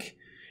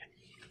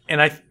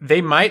 and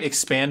they might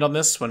expand on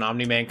this when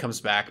Omni-Man comes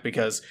back,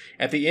 because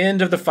at the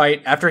end of the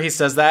fight, after he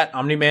says that,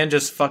 Omni-Man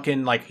just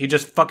fucking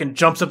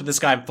jumps up at this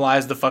guy and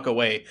flies the fuck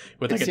away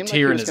with, like, a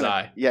tear in his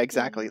eye. Yeah,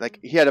 exactly. Like,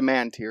 he had a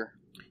man tear.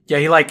 Yeah,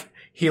 he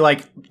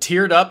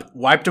teared up,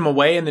 wiped him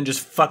away, and then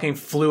just fucking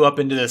flew up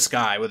into the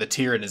sky with a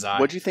tear in his eye.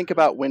 What'd you think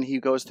about when he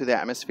goes through the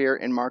atmosphere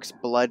and Mark's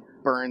blood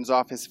burns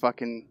off his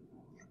fucking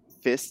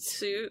fists?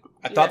 Suit.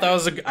 I thought that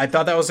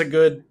was a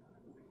good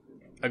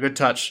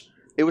touch.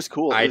 It was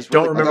cool. I It was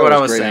don't really remember That what I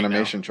a was great saying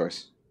animation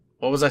choice.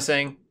 What was I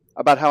saying?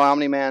 about how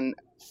Omni-Man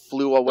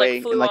flew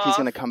away flew and like he's off.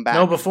 gonna come back.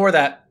 No, before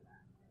that.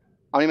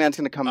 Omni-Man's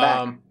gonna come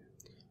back.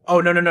 Oh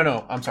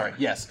no! I'm sorry.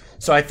 Yes.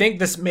 So I think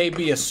this may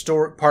be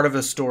part of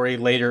a story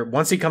later.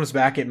 Once he comes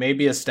back, it may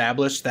be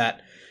established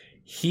that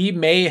he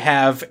may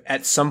have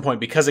at some point,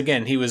 because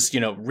again, he was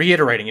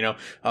reiterating,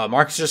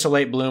 Mark's just a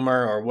late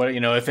bloomer, or what,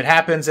 if it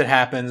happens, it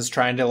happens.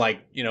 Trying to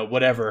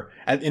whatever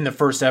in the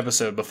first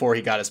episode before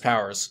he got his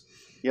powers.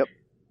 Yep.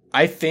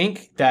 I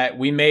think that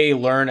we may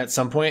learn at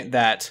some point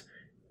that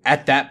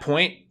at that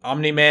point,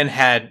 Omni-Man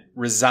had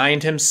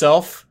resigned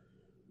himself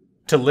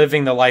to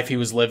living the life he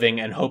was living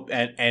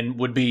and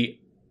would be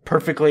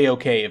perfectly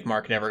okay if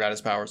Mark never got his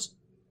powers.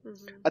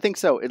 Mm-hmm. I think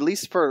so, at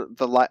least for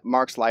the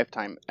Mark's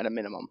lifetime at a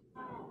minimum.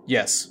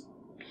 Yes.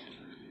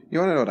 You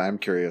want to know what I'm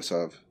curious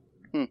of?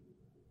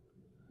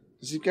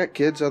 Does he got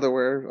kids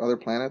other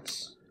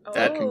planets?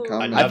 That can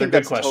come. Another I think good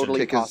that's question. totally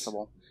Kick his-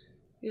 possible.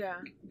 Yeah.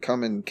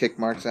 Come and kick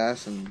Mark's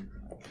ass and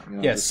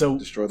Yes. So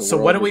destroy the so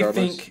world what do we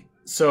regardless? think?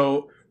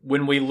 So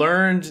when we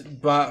learned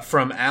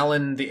from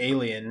Alan the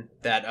alien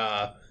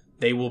that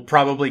they will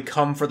probably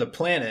come for the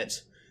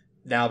planet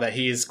now that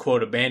he's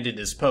quote abandoned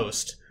his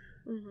post.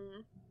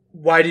 Mm-hmm.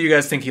 Why do you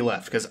guys think he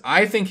left? Because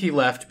I think he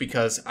left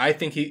because I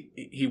think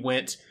he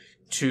went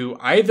to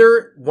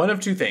either one of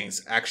two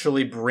things: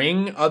 actually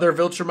bring other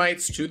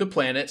Viltrumites to the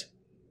planet,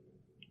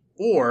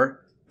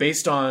 or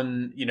based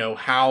on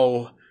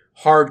how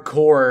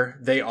hardcore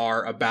they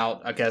are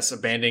about, I guess,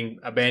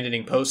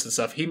 abandoning posts and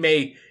stuff, he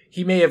may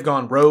have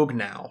gone rogue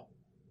now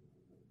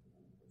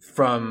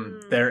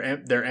from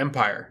their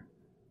empire,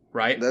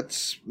 right?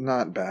 That's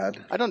not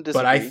bad. I don't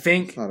disagree. But I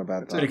think It's not a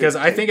bad thought. because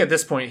I think at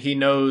this point he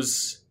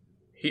knows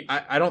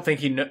I don't think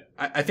he know.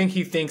 I think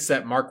he thinks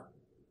that Mark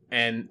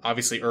and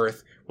obviously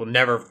Earth will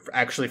never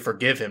actually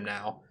forgive him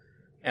now,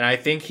 and I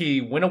think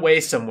he went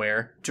away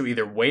somewhere to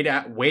either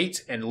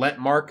wait and let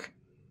Mark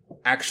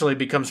actually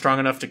become strong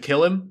enough to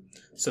kill him,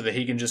 so that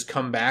he can just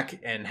come back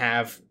and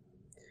have,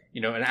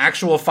 an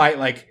actual fight.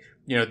 Like,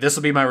 this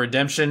will be my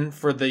redemption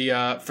for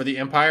the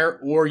Empire,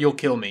 or you'll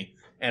kill me,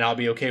 and I'll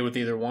be okay with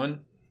either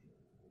one.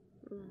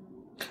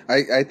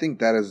 I think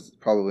that is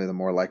probably the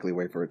more likely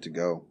way for it to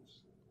go.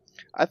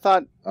 I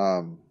thought.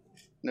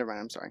 Never mind.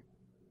 I'm sorry.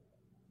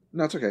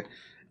 No, it's okay.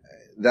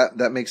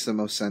 That makes the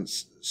most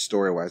sense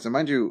story-wise. And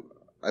mind you,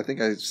 I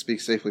think I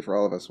speak safely for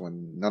all of us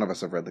when none of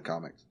us have read the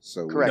comics,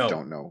 so Correct. we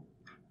don't know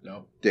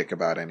dick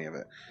about any of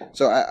it.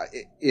 So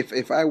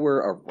if I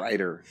were a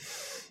writer,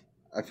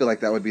 I feel like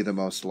that would be the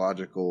most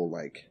logical,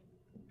 like,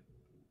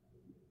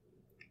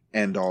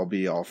 end all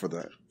be all for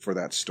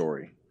that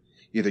story.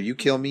 Either you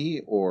kill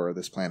me or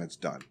this planet's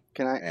done.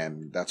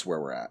 And that's where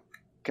we're at.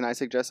 Can I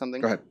suggest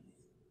something? Go ahead.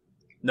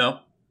 No.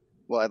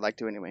 Well, I'd like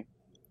to anyway.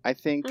 I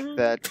think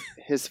that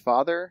his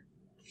father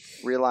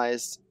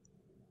realized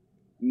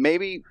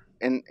maybe,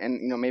 and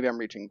maybe I'm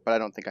reaching, but I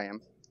don't think I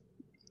am.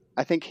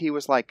 I think he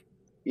was like,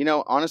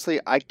 honestly,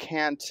 I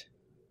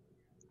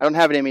don't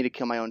have it in me to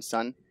kill my own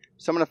son,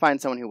 so I'm going to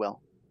find someone who will.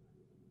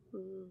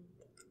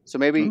 So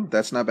maybe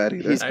that's not bad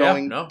either. He's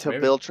going to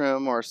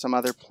Viltrum or some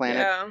other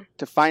planet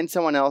to find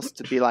someone else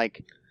to be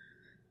like,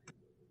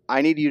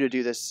 I need you to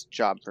do this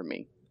job for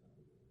me.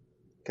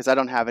 Because I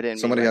don't have it in me.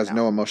 Somebody has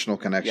no emotional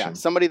connection. Yeah,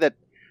 somebody that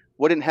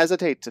wouldn't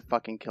hesitate to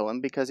fucking kill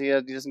him because he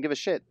doesn't give a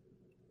shit.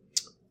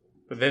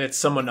 But then it's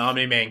someone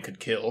Omni-Man could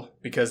kill,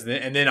 and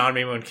then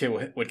Omni-Man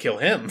would kill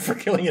him for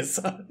killing his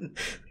son.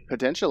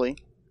 Potentially.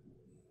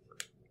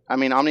 I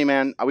mean,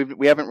 Omni-Man,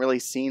 we haven't really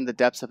seen the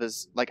depths of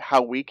his, like,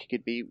 how weak he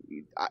could be.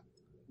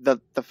 The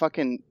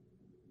fucking,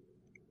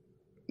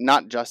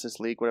 not Justice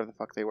League, whatever the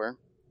fuck they were.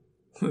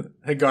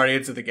 The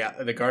Guardians of the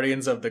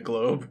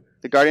Globe.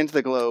 The Guardians of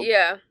the Globe.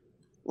 Yeah.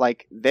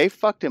 Like, they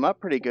fucked him up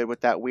pretty good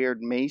with that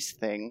weird mace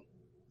thing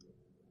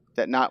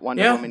that not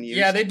Wonder Woman used.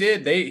 Yeah, they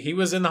did. He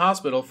was in the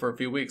hospital for a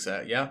few weeks.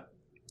 Yeah.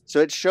 So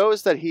it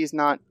shows that he's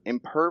not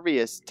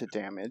impervious to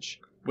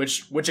damage.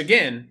 Which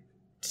again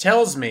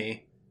tells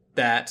me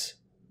that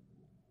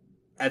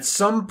at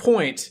some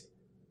point,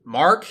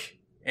 Mark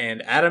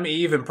and Adam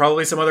Eve and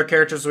probably some other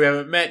characters we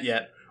haven't met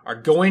yet are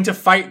going to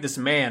fight this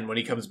man when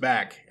he comes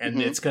back,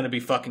 and it's going to be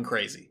fucking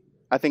crazy.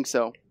 I think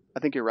so. I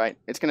think you're right.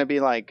 It's going to be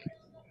like,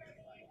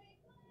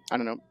 I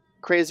don't know,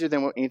 crazier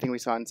than anything we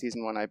saw in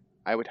season 1,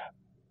 I would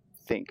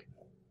think.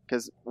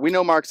 Because we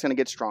know Mark's going to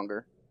get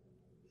stronger,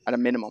 at a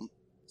minimum.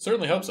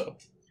 Certainly hope so.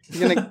 He's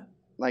going to,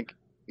 like,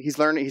 he's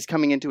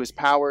coming into his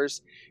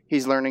powers.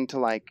 He's learning to,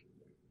 like,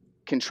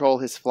 control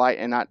his flight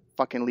and not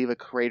fucking leave a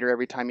crater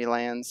every time he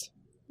lands.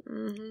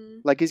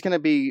 Mm-hmm. Like, he's going to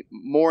be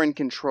more in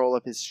control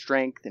of his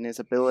strength and his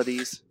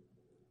abilities.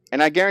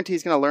 And I guarantee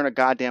he's going to learn a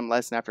goddamn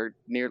lesson after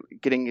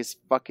getting his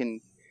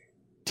fucking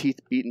teeth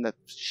beaten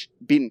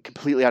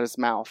completely out of his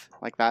mouth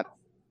like that.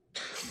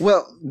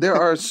 Well, there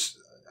are,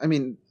 I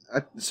mean,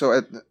 so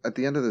at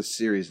the end of the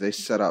series, they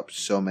set up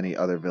so many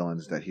other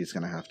villains that he's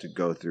going to have to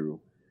go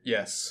through.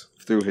 Yes.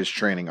 Through his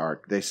training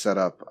arc. They set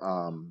up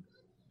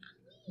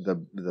the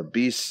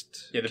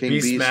Beast, the King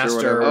Beast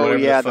Master, or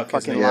whatever the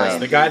fucking lion.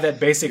 The guy that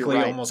basically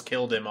almost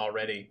killed him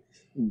already.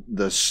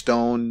 The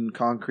stone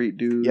concrete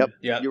dude. Yep.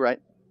 You're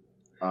right.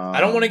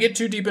 I don't want to get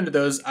too deep into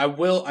those. I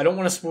don't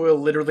want to spoil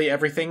literally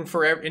everything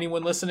for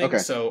anyone listening.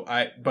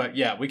 Okay. But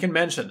yeah, we can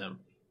mention them.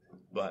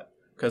 But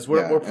because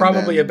we're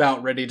probably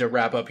about ready to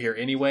wrap up here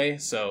anyway.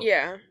 So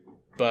yeah.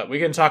 But we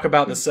can talk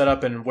about the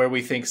setup and where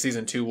we think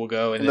season 2 will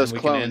go, and then those we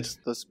clones, can end.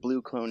 those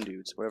blue clone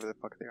dudes, whatever the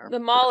fuck they are. The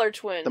Mauler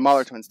twins. The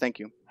Mauler twins. Thank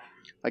you.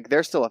 Like,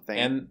 they're still a thing.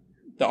 And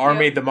the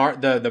army, the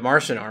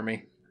Martian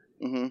army.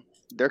 Mm-hmm.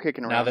 They're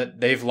kicking around now that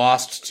they've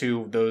lost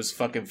to those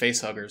fucking face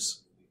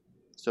huggers.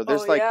 So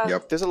there's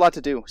there's a lot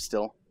to do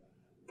still.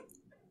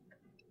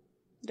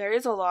 There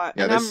is a lot.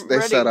 Yeah, they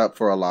set up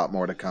for a lot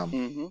more to come.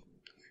 Mm-hmm.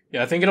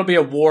 Yeah, I think it'll be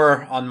a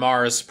war on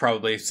Mars,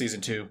 probably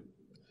season 2.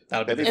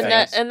 That'll be the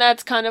thing. And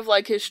that's kind of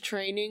like his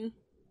training.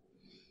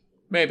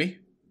 Maybe.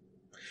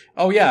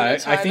 Oh yeah,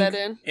 I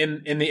think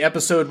in the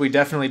episode we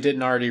definitely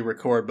didn't already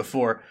record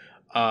before.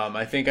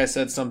 I think I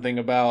said something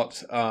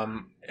about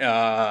the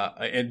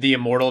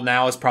Immortal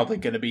now is probably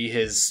going to be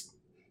his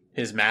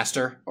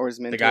master, or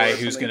his mentor, the guy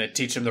who's going to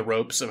teach him the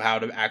ropes of how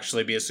to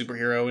actually be a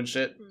superhero and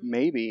shit.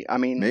 Maybe. I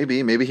mean,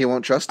 maybe he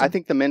won't trust him. I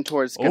think the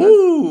mentor's going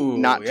to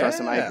not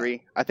trust him. I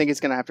agree. I think he's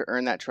going to have to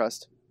earn that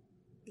trust.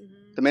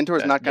 Mm-hmm. The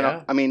mentor's not going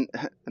to. I mean,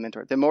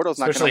 the Immortal's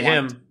not going to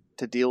want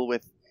to deal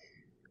with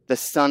the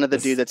son of the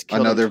dude that's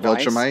killed another him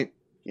twice. Viltrumite.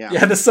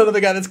 Yeah, the son of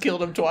the guy that's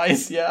killed him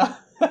twice. Yeah,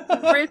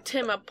 ripped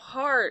him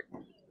apart.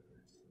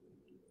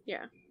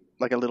 Yeah,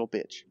 like a little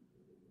bitch.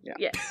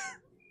 Yeah.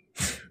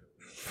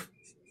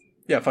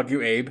 Yeah, fuck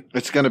you, Abe.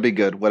 It's going to be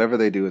good. Whatever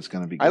they do, it's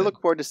going to be good. I look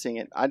forward to seeing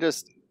it. I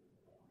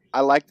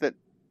like that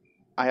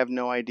I have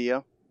no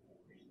idea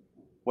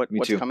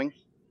what's coming.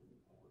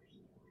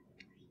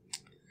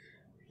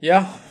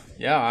 Yeah,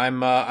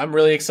 I'm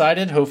really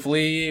excited.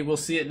 Hopefully we'll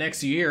see it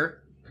next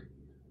year.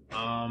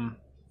 But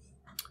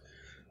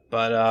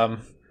I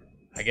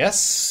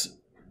guess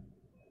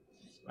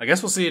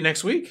we'll see you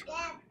next week.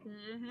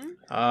 Mm-hmm.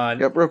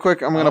 Yep, real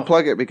quick, I'm going to Oh.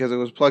 plug it because it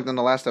was plugged in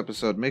the last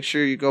episode. Make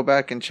sure you go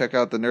back and check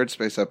out the Nerd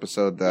Space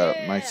episode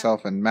that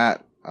myself and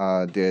Matt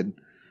did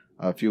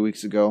a few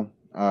weeks ago.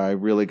 I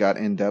really got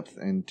in depth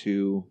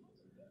into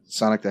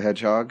Sonic the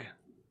Hedgehog.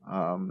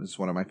 It's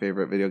one of my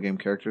favorite video game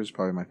characters,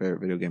 probably my favorite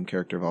video game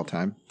character of all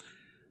time.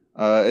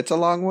 It's a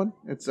long one.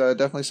 It's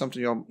definitely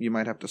something you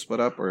might have to split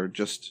up or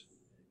just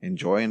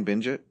enjoy and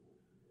binge it.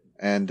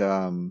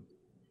 And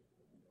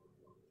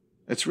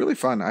it's really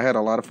fun. I had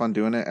a lot of fun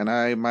doing it, and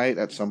I might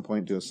at some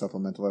point do a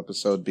supplemental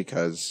episode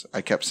because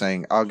I kept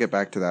saying I'll get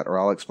back to that or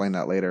I'll explain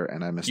that later,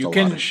 and I missed a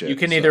lot of shit. You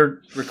can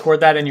either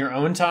record that in your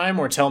own time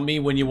or tell me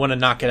when you want to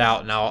knock it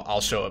out, and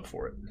I'll show up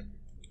for it.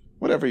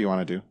 Whatever you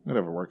want to do,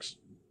 whatever works.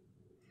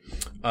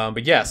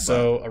 But yeah,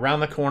 so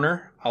around the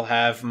corner, I'll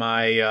have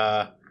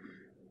my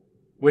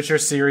Witcher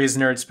series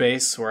Nerd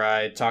Space, where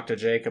I talked to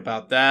Jake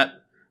about that.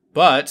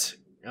 But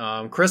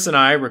Chris and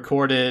I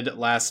recorded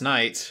last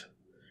night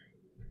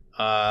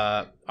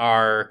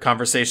our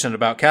conversation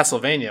about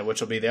Castlevania,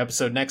 which will be the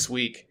episode next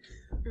week,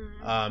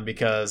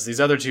 because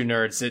these other two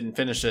nerds didn't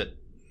finish it,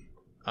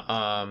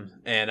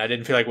 and I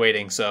didn't feel like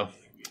waiting. So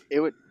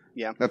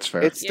That's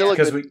fair. It's still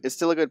Yeah. it's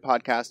still a good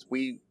podcast.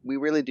 We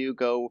really do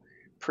go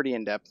pretty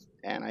in depth,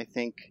 and I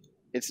think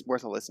it's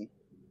worth a listen.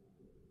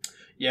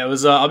 yeah, it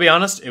was. I'll be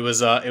honest, it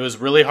was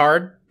really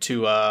hard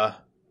to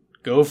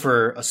go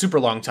for a super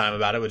long time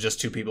about it with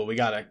just two people. We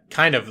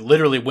kind of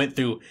literally went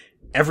through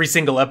every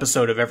single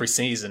episode of every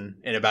season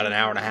in about an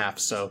hour and a half.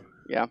 So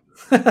Yeah,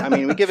 I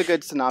mean, we give a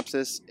good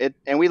synopsis,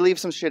 and we leave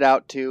some shit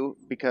out too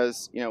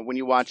because when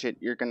you watch it,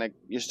 you're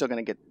still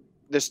gonna get.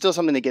 There's still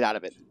something to get out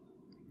of it.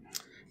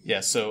 yeah,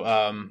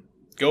 so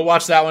go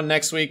watch that one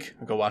next week.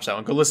 Go watch that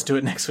one. Go listen to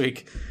it next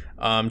week.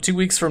 2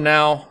 weeks from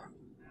now,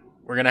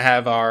 we're going to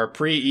have our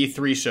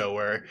pre-E3 show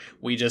where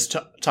we just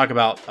talk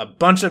about a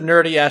bunch of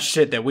nerdy-ass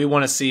shit that we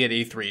want to see at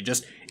E3.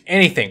 Just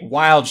anything.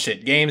 Wild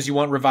shit. Games you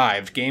want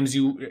revived. Games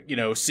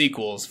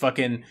sequels.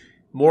 Fucking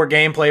more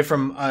gameplay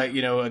from,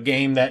 a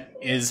game that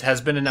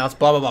has been announced.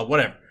 Blah, blah, blah.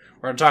 Whatever.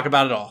 We're going to talk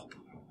about it all.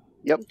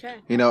 Yep.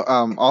 Okay.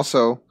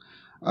 Also,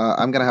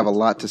 I'm going to have a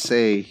lot to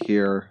say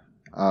here.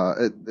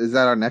 Is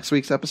that our next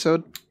week's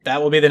episode?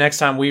 That will be the next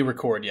time we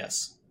record,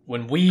 yes.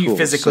 When we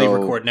physically So,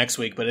 record next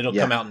week, but it'll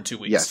yeah, come out in 2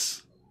 weeks.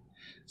 Yes.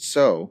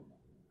 So,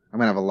 I'm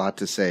going to have a lot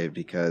to say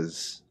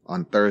because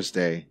on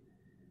Thursday,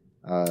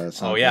 I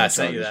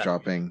sent you is that.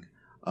 dropping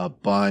a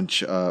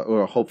bunch,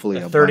 or hopefully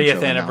The a bunch 30th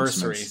of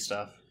anniversary announcements.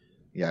 stuff.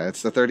 Yeah,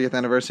 it's the 30th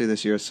anniversary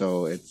this year,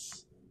 so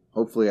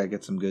hopefully I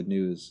get some good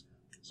news.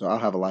 So I'll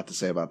have a lot to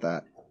say about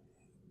that.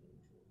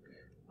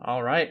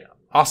 All right.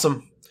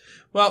 Awesome.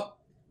 Well,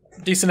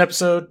 decent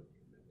episode.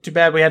 Too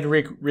bad we had to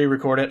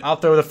re-record it. I'll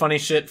throw the funny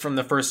shit from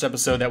the first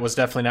episode that was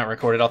definitely not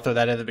recorded. I'll throw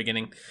that at the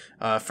beginning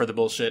for the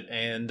bullshit.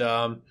 And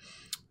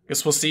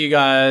guess we'll see you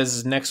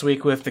guys next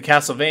week with the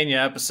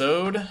Castlevania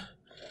episode.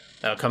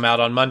 That'll come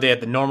out on Monday at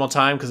the normal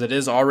time because it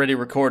is already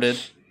recorded.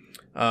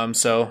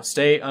 So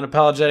stay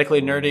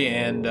unapologetically nerdy,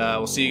 and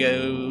we'll see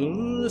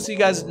you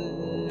guys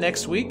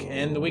next week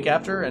and the week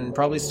after, and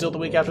probably still the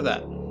week after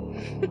that.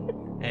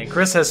 And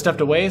Chris has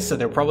stepped away, so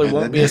there probably And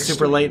won't the be a next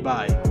super late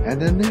bye.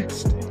 And then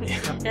next.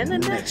 And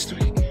then Next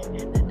week.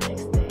 And the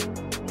next day.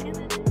 And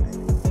the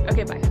next.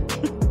 Okay, bye.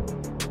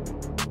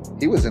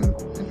 He was in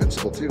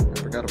Invincible too. I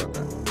forgot about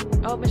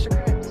that. Oh, Mr.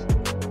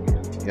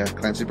 Krabs. Yeah,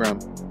 Clancy Brown.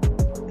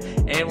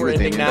 And we're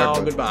was ending Damien now.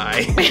 Darkblood.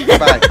 Goodbye.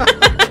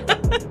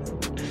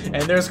 Bye.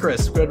 And there's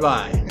Chris.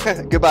 Goodbye.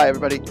 Goodbye,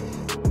 everybody.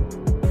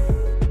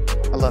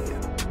 I love you.